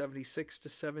 1776 to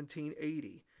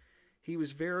 1780. He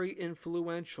was very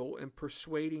influential in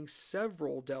persuading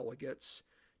several delegates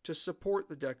to support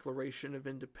the Declaration of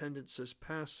Independence's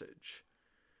passage.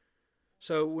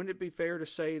 So wouldn't it be fair to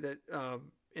say that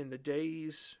in the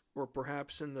days, or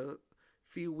perhaps in the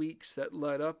few weeks that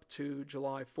led up to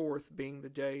July 4th being the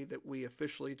day that we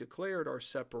officially declared our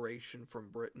separation from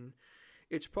Britain,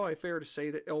 it's probably fair to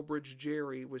say that Elbridge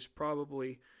Gerry was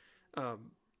probably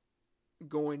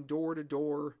going door to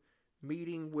door,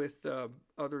 meeting with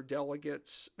other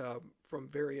delegates from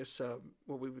various,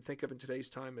 what we would think of in today's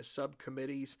time as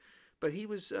subcommittees. But he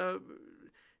was,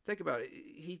 think about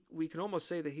it, we can almost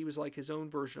say that he was like his own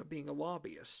version of being a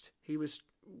lobbyist. He was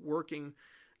working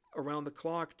around the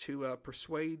clock to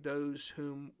persuade those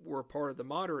whom were part of the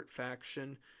moderate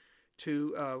faction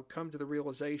to come to the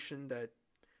realization that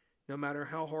no matter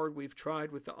how hard we've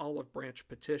tried with the Olive Branch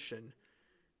petition,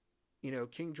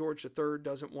 King George III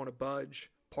doesn't want to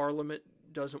budge. Parliament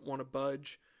doesn't want to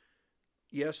budge.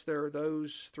 Yes, there are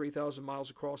those 3,000 miles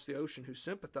across the ocean who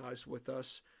sympathize with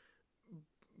us,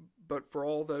 but for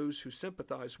all those who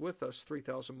sympathize with us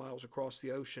 3,000 miles across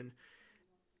the ocean,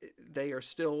 they are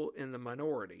still in the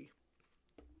minority.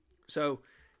 So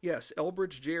Yes,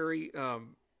 Elbridge Gerry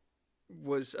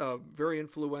was very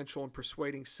influential in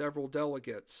persuading several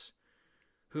delegates,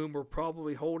 whom were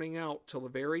probably holding out till the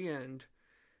very end,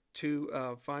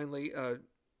 to finally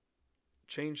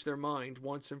change their mind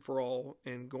once and for all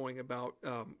in going about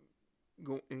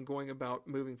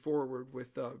moving forward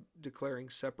with declaring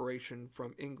separation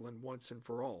from England once and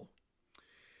for all.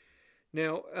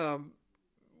 Now,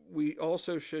 we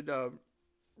also should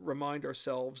remind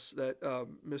ourselves that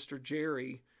Mr.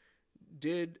 Gerry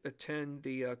did attend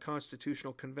the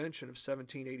Constitutional Convention of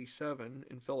 1787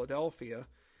 in Philadelphia.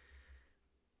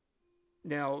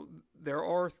 Now, there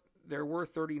were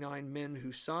 39 men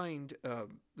who signed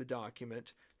the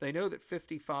document. They know that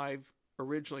 55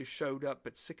 originally showed up,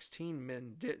 but 16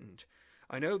 men didn't.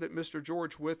 I know that Mr.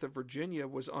 George Wythe of Virginia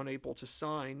was unable to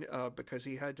sign because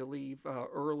he had to leave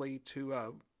early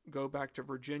to go back to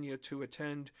Virginia to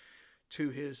attend to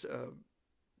his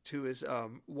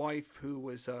wife, who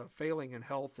was failing in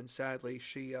health, and sadly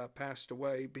she passed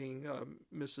away, being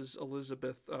Mrs.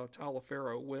 Elizabeth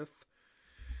Taliaferro Wythe.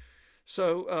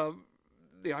 So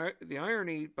the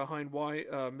irony behind why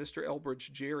Mr.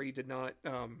 Elbridge Gerry did not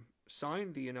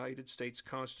sign the United States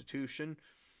Constitution,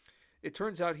 it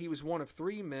turns out he was one of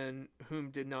 3 men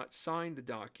whom did not sign the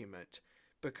document,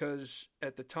 because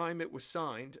at the time it was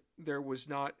signed, there was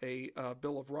not a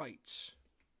Bill of Rights,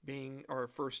 being our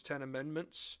first 10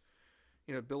 amendments.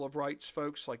 You know, Bill of Rights,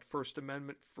 folks, like First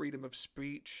Amendment, freedom of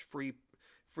speech,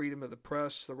 freedom of the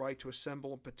press, the right to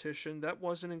assemble and petition, that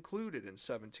wasn't included in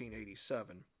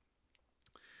 1787.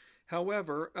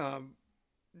 However,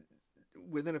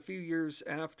 within a few years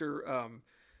after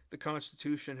the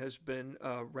Constitution has been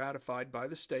ratified by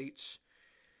the states,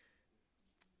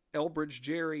 Elbridge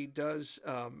Gerry does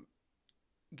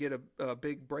get a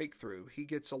big breakthrough. He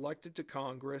gets elected to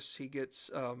Congress.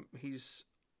 He's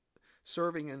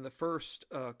serving in the first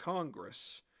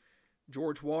Congress.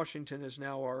 George Washington is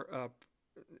now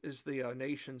is the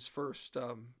nation's first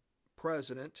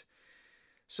president.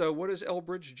 So what does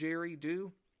Elbridge Gerry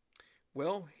do?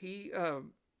 Well, he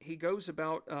goes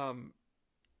about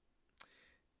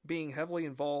being heavily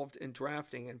involved in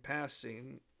drafting and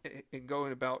passing, and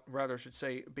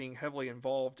being heavily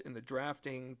involved in the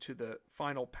drafting to the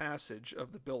final passage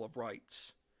of the Bill of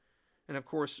Rights. And of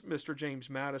course, Mr. James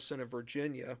Madison of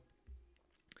Virginia,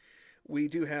 we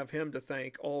do have him to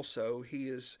thank also. He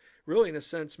is really, in a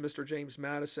sense, Mr. James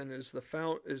Madison is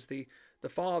the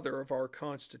father of our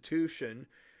Constitution,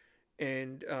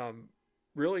 and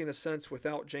really, in a sense,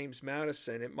 without James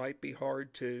Madison, it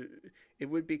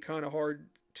would be kind of hard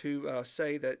to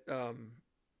say that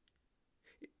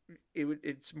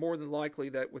it's more than likely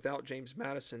that without James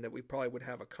Madison that we probably would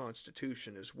have a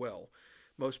Constitution as well.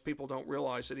 Most people don't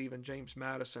realize that even James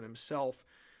Madison himself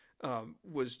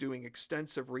was doing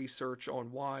extensive research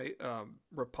on why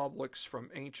republics from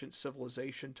ancient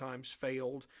civilization times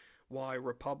failed, why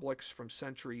republics from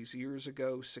centuries years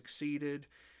ago succeeded.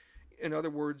 In other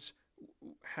words,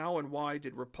 how and why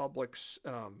did republics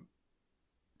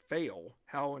fail?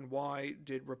 How and why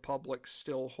did republics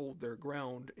still hold their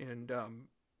ground in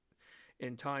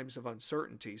times of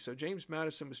uncertainty? So James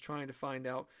Madison was trying to find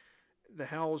out the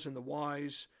hows and the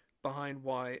whys behind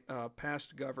why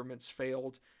past governments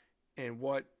failed, and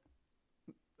what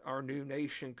our new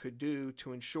nation could do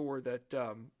to ensure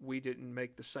that we didn't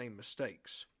make the same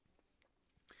mistakes.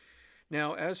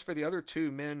 Now, as for the other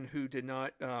 2 men who did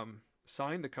not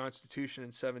signed the Constitution in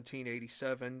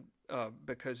 1787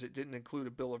 because it didn't include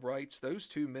a Bill of Rights, those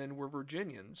 2 men were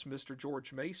Virginians, Mr.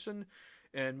 George Mason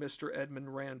and Mr.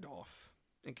 Edmund Randolph,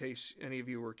 in case any of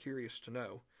you were curious to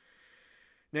know.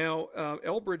 Now,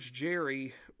 Elbridge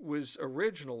Gerry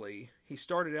he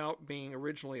started out being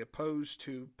originally opposed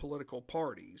to political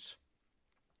parties.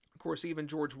 Of course, even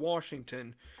George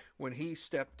Washington, when he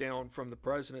stepped down from the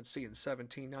presidency in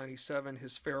 1797,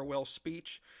 his farewell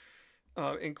speech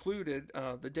included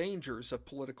the dangers of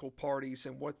political parties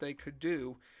and what they could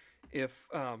do if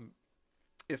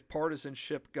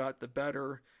partisanship got the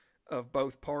better of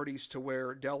both parties, to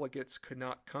where delegates could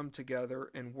not come together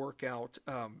and work out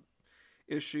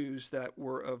issues that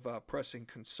were of pressing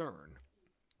concern.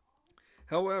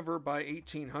 However, by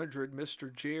 1800,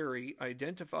 Mr. Gerry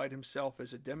identified himself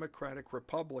as a Democratic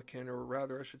Republican, or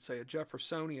rather, I should say, a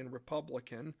Jeffersonian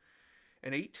Republican.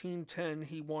 In 1810,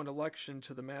 he won election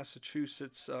to the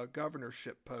Massachusetts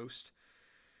governorship post.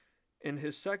 In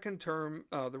his second term,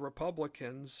 the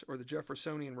Republicans, or the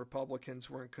Jeffersonian Republicans,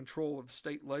 were in control of the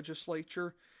state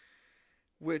legislature,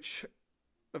 which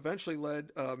eventually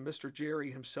led Mr.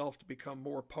 Gerry himself to become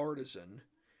more partisan.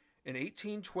 In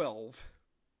 1812,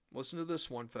 listen to this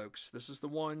one, folks. This is the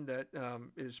one that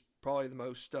is probably the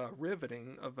most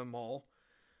riveting of them all.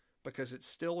 because it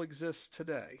still exists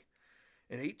today.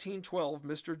 In 1812,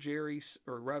 Mr. Gerry,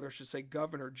 or rather, I should say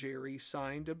Governor Gerry,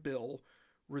 signed a bill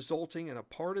resulting in a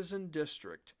partisan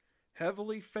district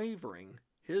heavily favoring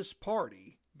his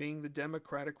party, being the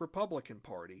Democratic Republican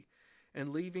Party,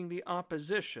 and leaving the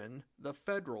opposition, the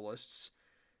Federalists,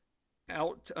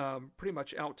 out pretty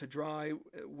much out to dry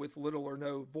with little or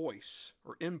no voice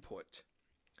or input.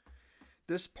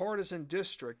 This partisan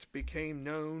district became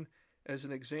known as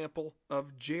an example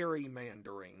of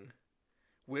gerrymandering,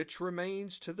 which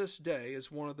remains to this day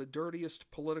as one of the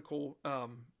dirtiest political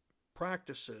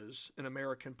practices in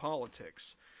American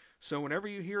politics. So whenever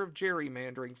you hear of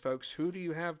gerrymandering, folks, who do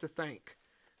you have to thank?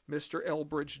 Mr.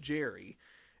 Elbridge Gerry.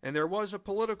 And there was a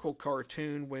political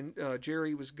cartoon when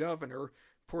Gerry was governor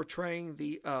portraying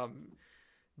the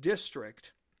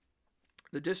district.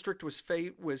 The district was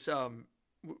the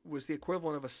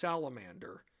equivalent of a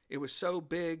salamander. It was so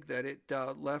big that it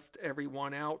left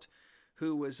everyone out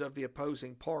who was of the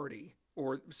opposing party,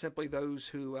 or simply those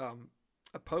who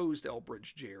opposed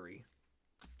Elbridge Gerry.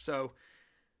 So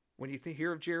when you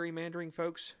hear of gerrymandering,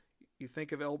 folks, you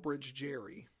think of Elbridge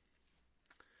Gerry.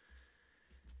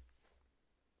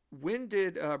 When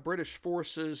did British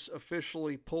forces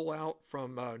officially pull out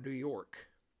from New York?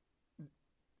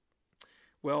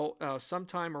 Well,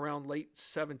 sometime around late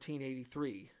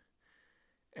 1783.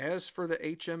 As for the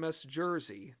HMS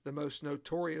Jersey, the most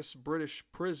notorious British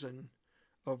prison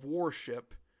of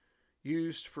warship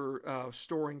used for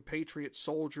storing Patriot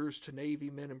soldiers to Navy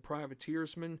men and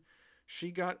privateersmen,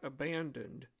 she got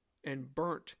abandoned and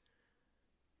burnt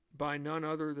by none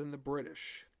other than the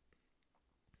British.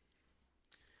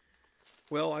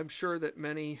 Well, I'm sure that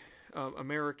many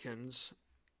Americans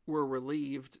were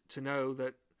relieved to know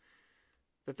that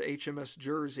the HMS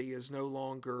Jersey was no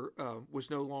longer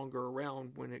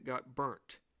around when it got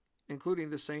burnt, including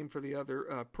the same for the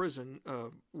other prison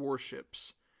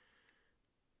warships.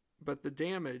 But the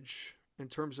damage, in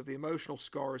terms of the emotional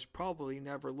scars, probably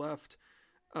never left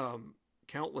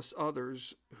countless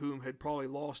others whom had probably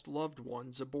lost loved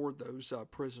ones aboard those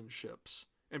prison ships,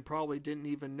 and probably didn't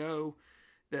even know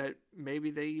that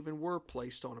maybe they even were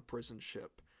placed on a prison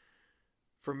ship.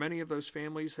 For many of those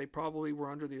families, they probably were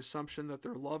under the assumption that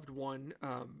their loved one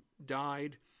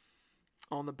died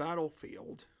on the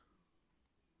battlefield.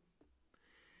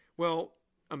 Well,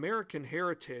 American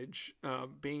Heritage,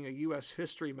 being a U.S.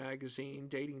 history magazine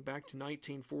dating back to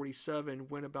 1947,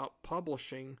 went about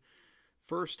publishing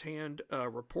first-hand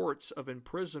reports of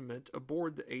imprisonment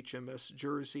aboard the HMS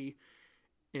Jersey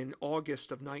in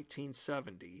August of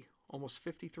 1970. Almost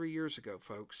 53 years ago,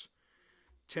 folks.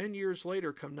 10 years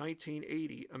later, come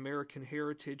 1980, American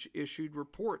Heritage issued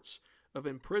reports of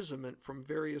imprisonment from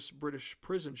various British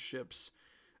prison ships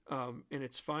in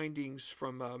its findings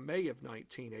from May of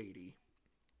 1980.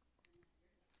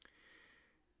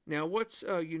 Now, what's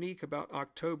unique about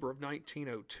October of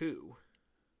 1902,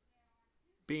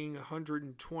 being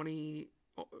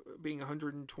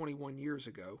 121 years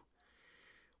ago?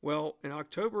 Well, in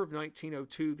October of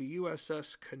 1902, the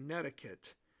USS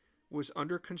Connecticut was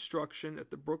under construction at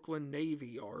the Brooklyn Navy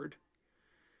Yard.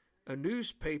 A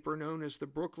newspaper known as the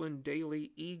Brooklyn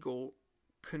Daily Eagle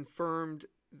confirmed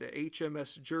the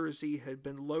HMS Jersey had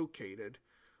been located,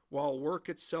 while work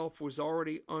itself was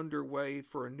already underway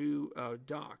for a new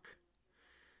dock.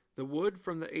 The wood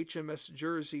from the HMS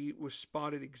Jersey was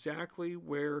spotted exactly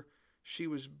where she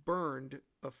was burned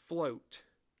afloat.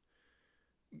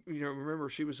 You know, remember,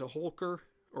 she was a hulker,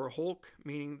 or a hulk,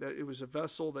 meaning that it was a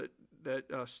vessel that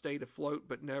stayed afloat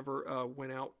but never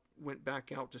went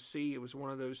back out to sea. It was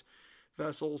one of those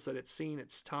vessels that had seen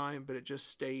its time, but it just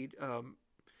stayed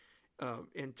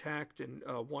intact in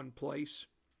one place.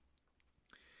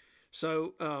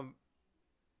 So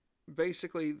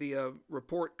basically, the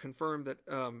report confirmed that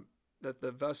that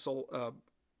the vessel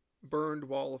burned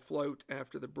while afloat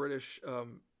after the British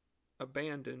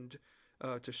abandoned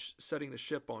setting the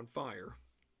ship on fire.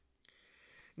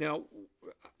 Now,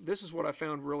 this is what I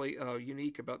found really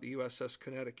unique about the USS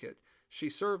Connecticut. She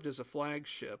served as a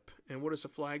flagship. And what is a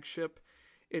flagship?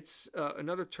 It's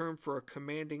another term for a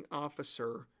commanding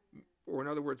officer, or in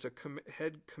other words, a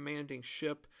head commanding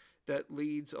ship that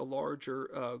leads a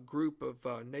larger group of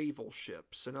naval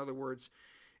ships. In other words,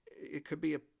 it could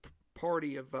be a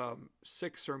party of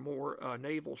 6 or more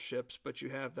naval ships, but you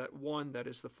have that one that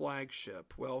is the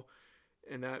flagship. Well,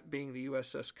 and that being the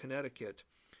USS Connecticut.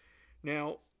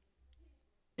 Now,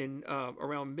 in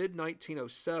around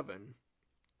mid-1907,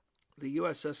 the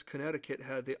USS Connecticut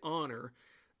had the honor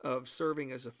of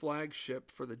serving as a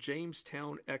flagship for the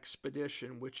Jamestown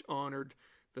expedition, which honored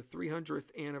the 300th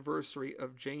anniversary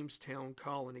of Jamestown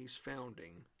Colony's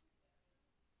founding.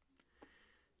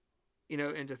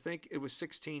 And to think it was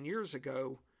 16 years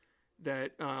ago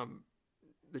that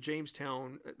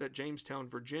Jamestown,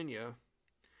 Virginia,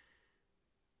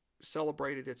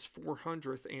 celebrated its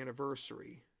 400th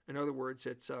anniversary. In other words,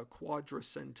 it's a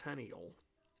quadricentennial.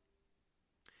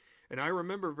 And I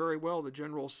remember very well the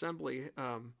General Assembly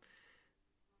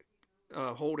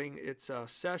holding its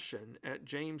session at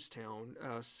Jamestown,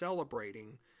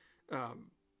 celebrating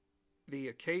the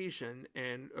occasion.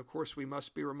 And of course, we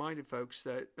must be reminded, folks,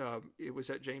 that it was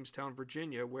at Jamestown,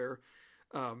 Virginia, where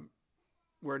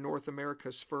North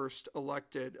America's first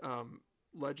elected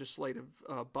legislative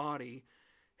body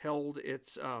held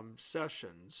its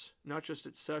sessions. Not just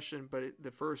its session, but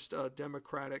the first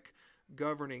democratic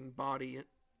governing body,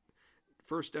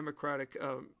 first democratic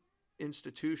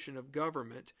institution of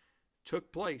government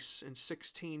took place in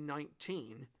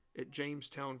 1619 at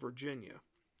Jamestown, Virginia.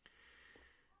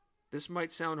 This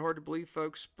might sound hard to believe,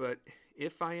 folks, but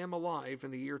if I am alive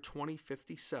in the year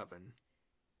 2057,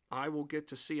 I will get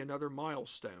to see another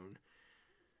milestone.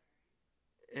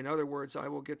 In other words, I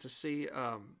will get to see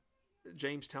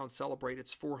Jamestown celebrate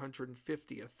its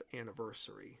 450th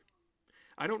anniversary.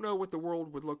 I don't know what the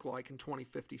world would look like in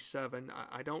 2057.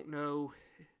 I don't know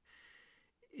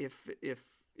if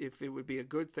it would be a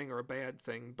good thing or a bad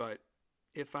thing, but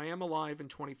if I am alive in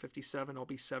 2057, I'll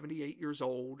be 78 years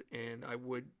old, and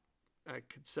I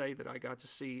could say that I got to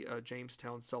see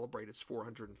Jamestown celebrate its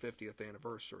 450th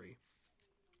anniversary.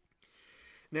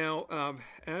 Now,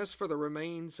 as for the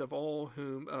remains of all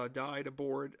whom died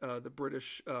aboard the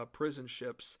British prison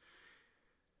ships,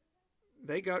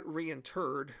 they got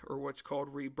reinterred, or what's called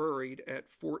reburied,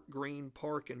 at Fort Greene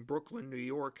Park in Brooklyn, New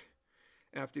York,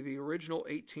 after the original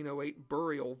 1808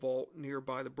 burial vault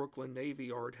nearby the Brooklyn Navy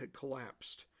Yard had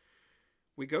collapsed.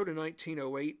 We go to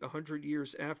 1908, 100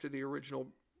 years after the original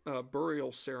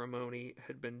burial ceremony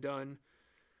had been done.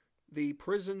 The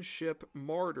prison ship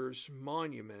Martyrs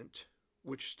Monument,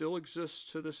 which still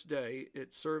exists to this day,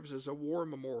 it serves as a war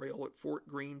memorial at Fort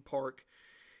Greene Park.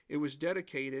 It was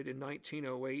dedicated in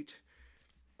 1908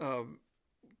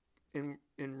 in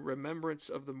remembrance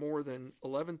of the more than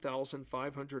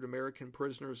 11,500 American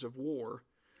prisoners of war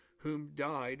whom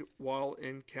died while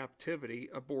in captivity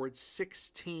aboard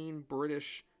 16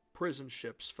 British prison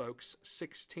ships, folks.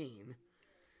 16.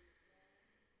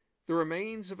 The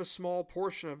remains of a small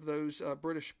portion of those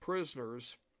British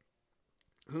prisoners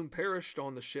whom perished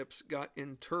on the ships got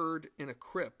interred in a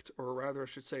crypt, or rather I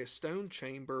should say a stone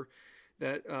chamber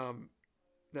that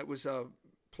was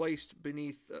placed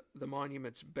beneath the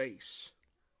monument's base.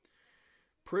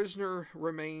 Prisoner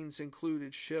remains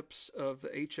included ships of the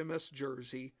HMS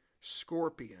Jersey,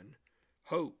 Scorpion,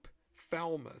 Hope,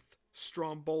 Falmouth,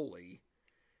 Stromboli,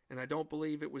 and I don't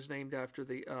believe it was named after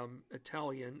the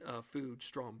Italian food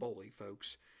Stromboli,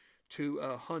 folks, to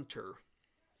Hunter.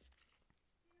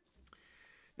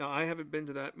 Now, I haven't been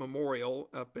to that memorial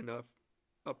up in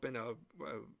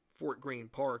Fort Greene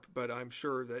Park, but I'm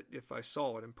sure that if I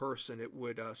saw it in person, it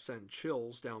would send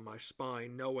chills down my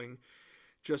spine, knowing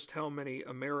just how many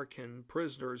American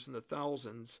prisoners in the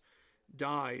thousands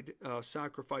died,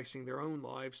 sacrificing their own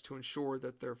lives to ensure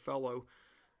that their fellow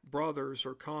brothers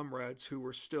or comrades who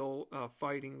were still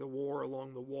fighting the war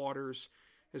along the waters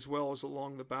as well as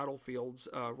along the battlefields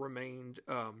remained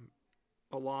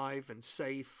alive and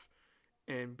safe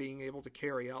and being able to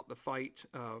carry out the fight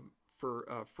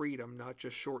for freedom, not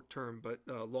just short-term but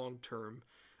long-term,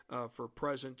 for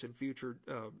present and future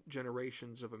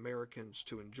generations of Americans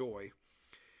to enjoy.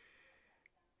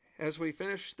 As we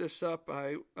finish this up,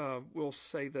 I will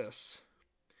say this.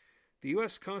 The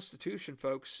U.S. Constitution,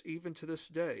 folks, even to this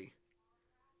day,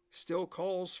 still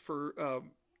calls for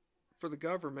the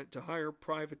government to hire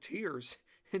privateers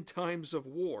in times of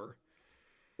war.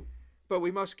 But we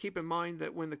must keep in mind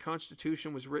that when the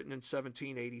Constitution was written in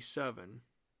 1787,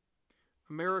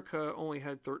 America only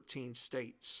had 13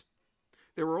 states.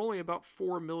 There were only about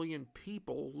 4 million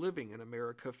people living in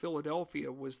America.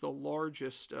 Philadelphia was the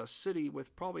largest city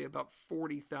with probably about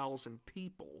 40,000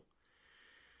 people.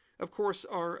 Of course,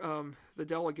 the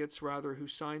delegates, who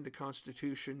signed the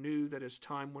Constitution knew that as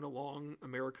time went along,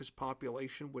 America's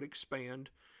population would expand.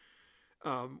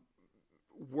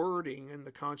 Wording in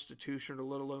the Constitution, or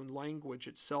let alone language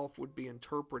itself, would be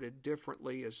interpreted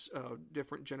differently as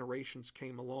different generations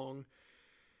came along.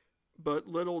 But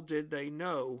little did they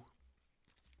know,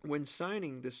 when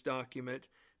signing this document,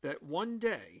 that one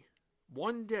day,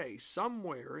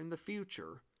 somewhere in the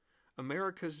future,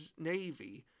 America's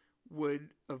Navy would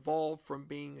evolve from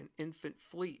being an infant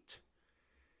fleet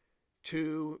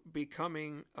to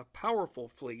becoming a powerful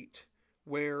fleet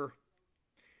where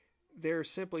there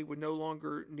simply would no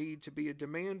longer need to be a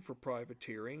demand for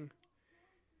privateering,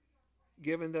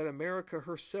 given that America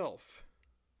herself,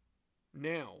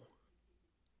 now,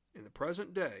 in the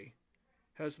present day,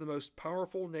 has the most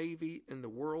powerful Navy in the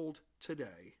world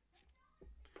today.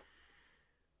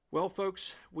 Well,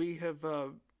 folks, we have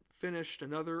finished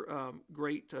another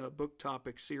great book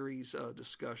topic series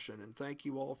discussion, and thank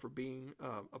you all for being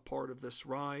a part of this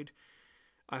ride.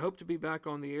 I hope to be back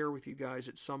on the air with you guys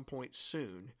at some point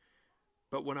soon.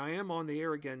 But when I am on the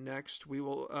air again next, we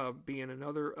will be in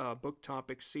another book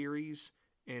topic series,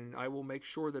 and I will make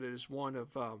sure that it is one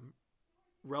of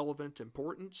relevant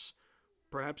importance.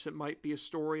 Perhaps it might be a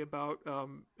story about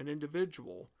an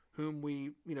individual whom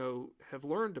we, have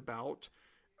learned about,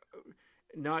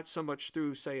 not so much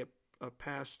through, say, a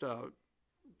past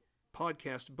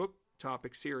podcast book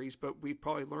topic series, but we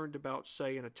probably learned about,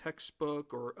 say, in a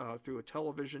textbook or through a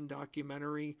television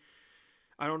documentary.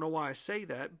 I don't know why I say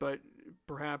that, but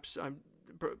perhaps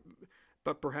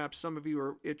some of you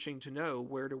are itching to know,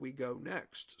 where do we go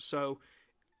next? So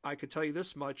I could tell you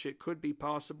this much: it could be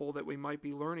possible that we might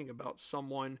be learning about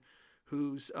someone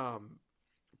whose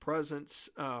presence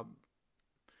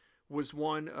was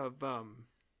one of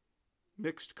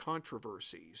mixed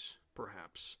controversies,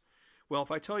 perhaps. Well,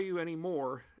 if I tell you any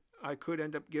more, I could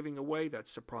end up giving away that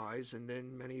surprise, and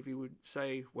then many of you would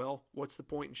say, well, what's the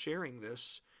point in sharing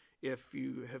this if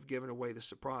you have given away the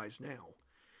surprise now?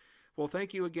 Well,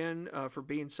 thank you again for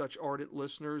being such ardent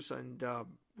listeners, and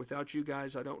without you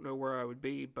guys, I don't know where I would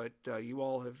be, but you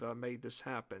all have made this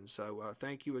happen. So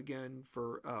thank you again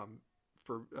for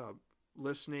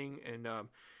listening and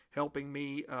helping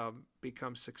me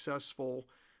become successful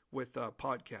with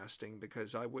podcasting,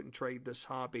 because I wouldn't trade this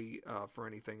hobby for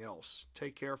anything else.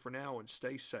 Take care for now and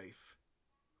stay safe.